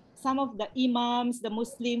 Some of the imams, the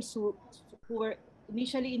Muslims who were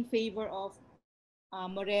initially in favor of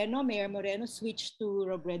Mayor Moreno, switched to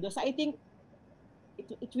Robredo. So I think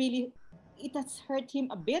it has hurt him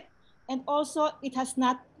a bit, and also it has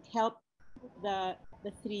not helped the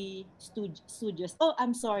three stooges. Oh,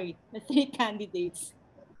 I'm sorry, the three candidates.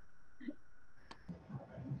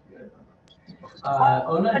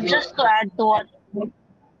 Ona, Just to add to what,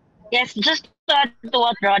 yes, just to add to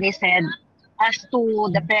what Ronnie said, as to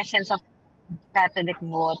the presence of Catholic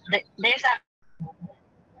vote, there's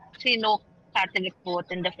actually no Catholic vote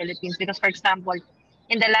in the Philippines because, for example,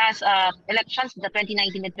 in the last elections, the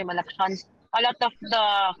 2019 midterm elections, a lot of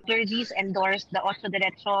the clergies endorsed the Ocho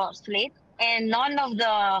Derecho slate, and none of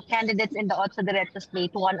the candidates in the Ocho Derecho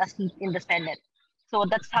slate won a seat in the Senate. So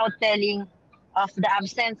that's how telling of the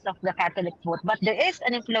absence of the Catholic vote. But there is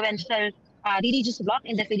an influential religious bloc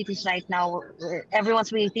in the Philippines right now.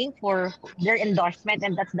 Everyone's waiting for their endorsement,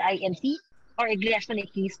 and that's the INC or Iglesia ni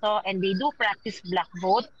Cristo, and they do practice black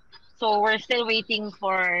vote. So we're still waiting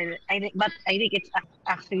for, but I think it's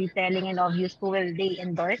actually telling and obvious who will they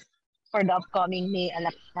endorse for the upcoming May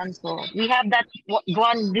election. So we have that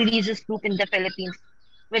one religious group in the Philippines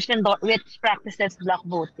which practices black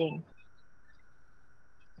voting.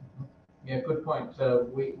 Yeah, good point.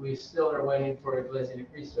 We still are waiting for Iglesia ni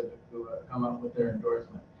Cristo to come up with their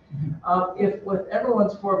endorsement. If with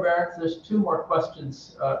everyone's forbearance, there's two more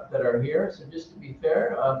questions that are here. So just to be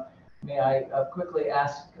fair, may I quickly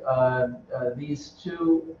ask these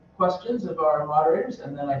two questions of our moderators,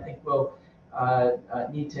 and then I think we'll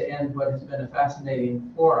need to end what has been a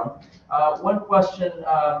fascinating forum. One question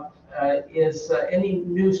is any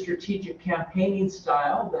new strategic campaigning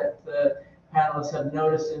style that the panelists have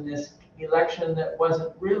noticed in this election that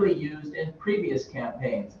wasn't really used in previous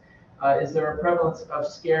campaigns? Is there a prevalence of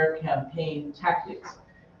scare campaign tactics?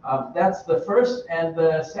 That's the first. And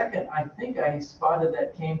the second, I think I spotted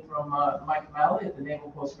that came from Mike Malley at the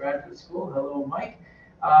Naval Postgraduate School. Hello, Mike.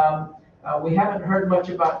 We haven't heard much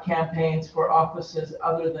about campaigns for offices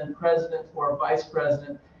other than president or vice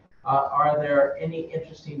president. Are there any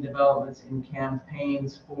interesting developments in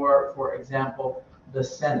campaigns for example, the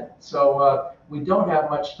Senate? So we don't have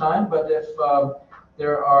much time, but if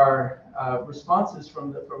there are responses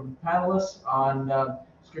from the panelists on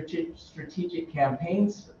strategic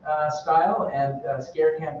campaigns style and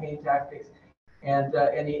scare campaign tactics, and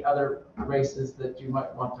any other races that you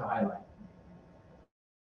might want to highlight.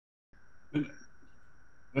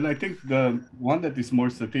 Well, I think the one that is more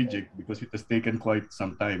strategic, because it has taken quite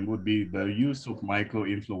some time, would be the use of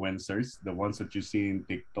micro-influencers, the ones that you see in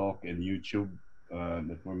TikTok and YouTube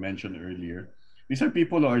that were mentioned earlier. These are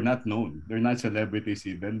people who are not known. They're not celebrities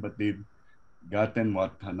even, but they've gotten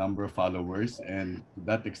a number of followers, and to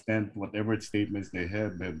that extent, whatever statements they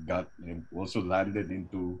have also landed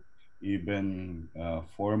into even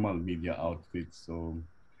formal media outfits. So.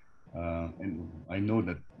 And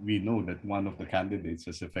we know that one of the candidates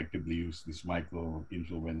has effectively used these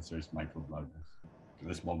micro-influencers, micro-bloggers.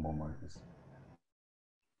 That's Bongbong Marcos.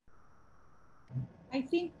 I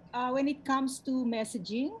think when it comes to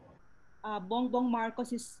messaging, Bongbong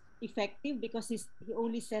Marcos is effective because he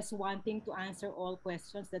only says one thing to answer all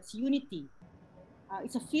questions. That's unity.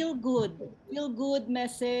 It's a feel-good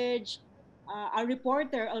message. Our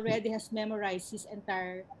reporter already has memorized his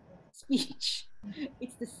entire speech.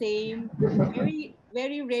 It's the same. Very,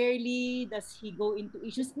 very rarely does he go into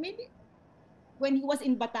issues. Maybe when he was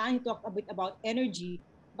in Bataan, he talked a bit about energy,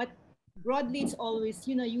 but broadly, it's always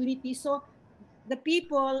unity. So the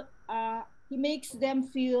people, he makes them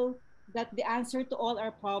feel that the answer to all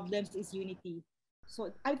our problems is unity.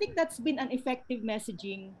 So I think that's been an effective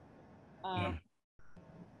messaging.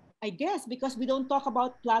 I guess because we don't talk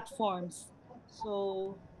about platforms.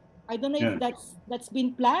 So I don't know Yeah. if that's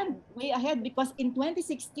been planned way ahead, because in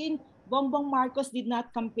 2016, Bongbong Marcos did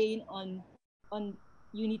not campaign on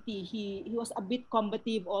unity. He was a bit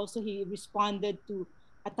combative. Also, he responded to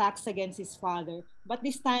attacks against his father. But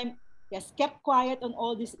this time, yes, kept quiet on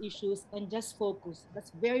all these issues and just focused.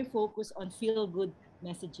 That's very focused on feel good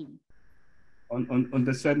messaging. On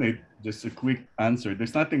the Senate, just a quick answer.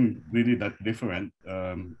 There's nothing really that different.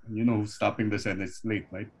 You know, who's stopping the Senate slate,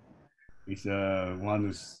 right? He's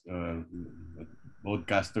one who's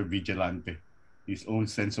broadcaster vigilante. His own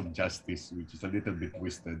sense of justice, which is a little bit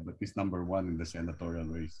twisted, but he's number one in the senatorial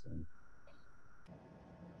race.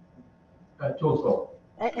 Tulfo.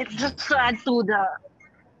 It's just to add to the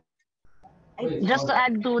Please, just go to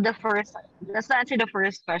ahead. add to the first, just to answer the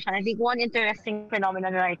first question, I think one interesting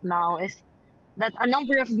phenomenon right now is that a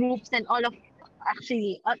number of groups and all of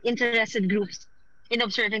actually interested groups in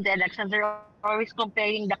observing the elections are always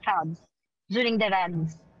comparing the crowds during the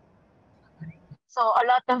rallies. So a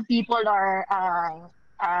lot of people are,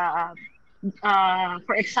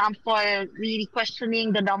 for example, really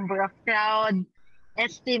questioning the number of crowd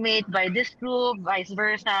estimate by this group, vice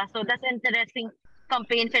versa. So that's interesting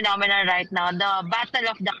campaign phenomenon right now. The battle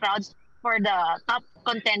of the crowds for the top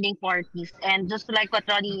contending parties. And just like what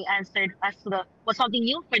Ronnie answered as to the what's something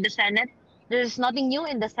new for the Senate, there's nothing new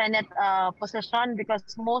in the Senate position because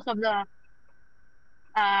most of the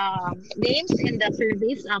names in the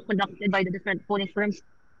surveys conducted by the different polling firms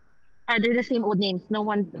they're the same old names. No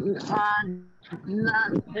one,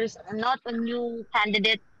 there's not a new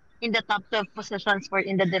candidate in the top 12 positions for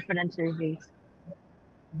in the different surveys.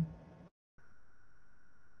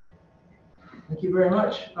 Thank you very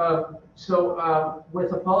much.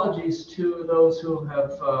 With apologies to those who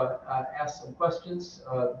have asked some questions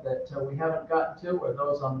that we haven't gotten to, or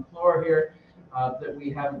those on the floor here that we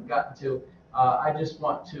haven't gotten to, I just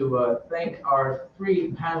want to thank our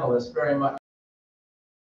three panelists very much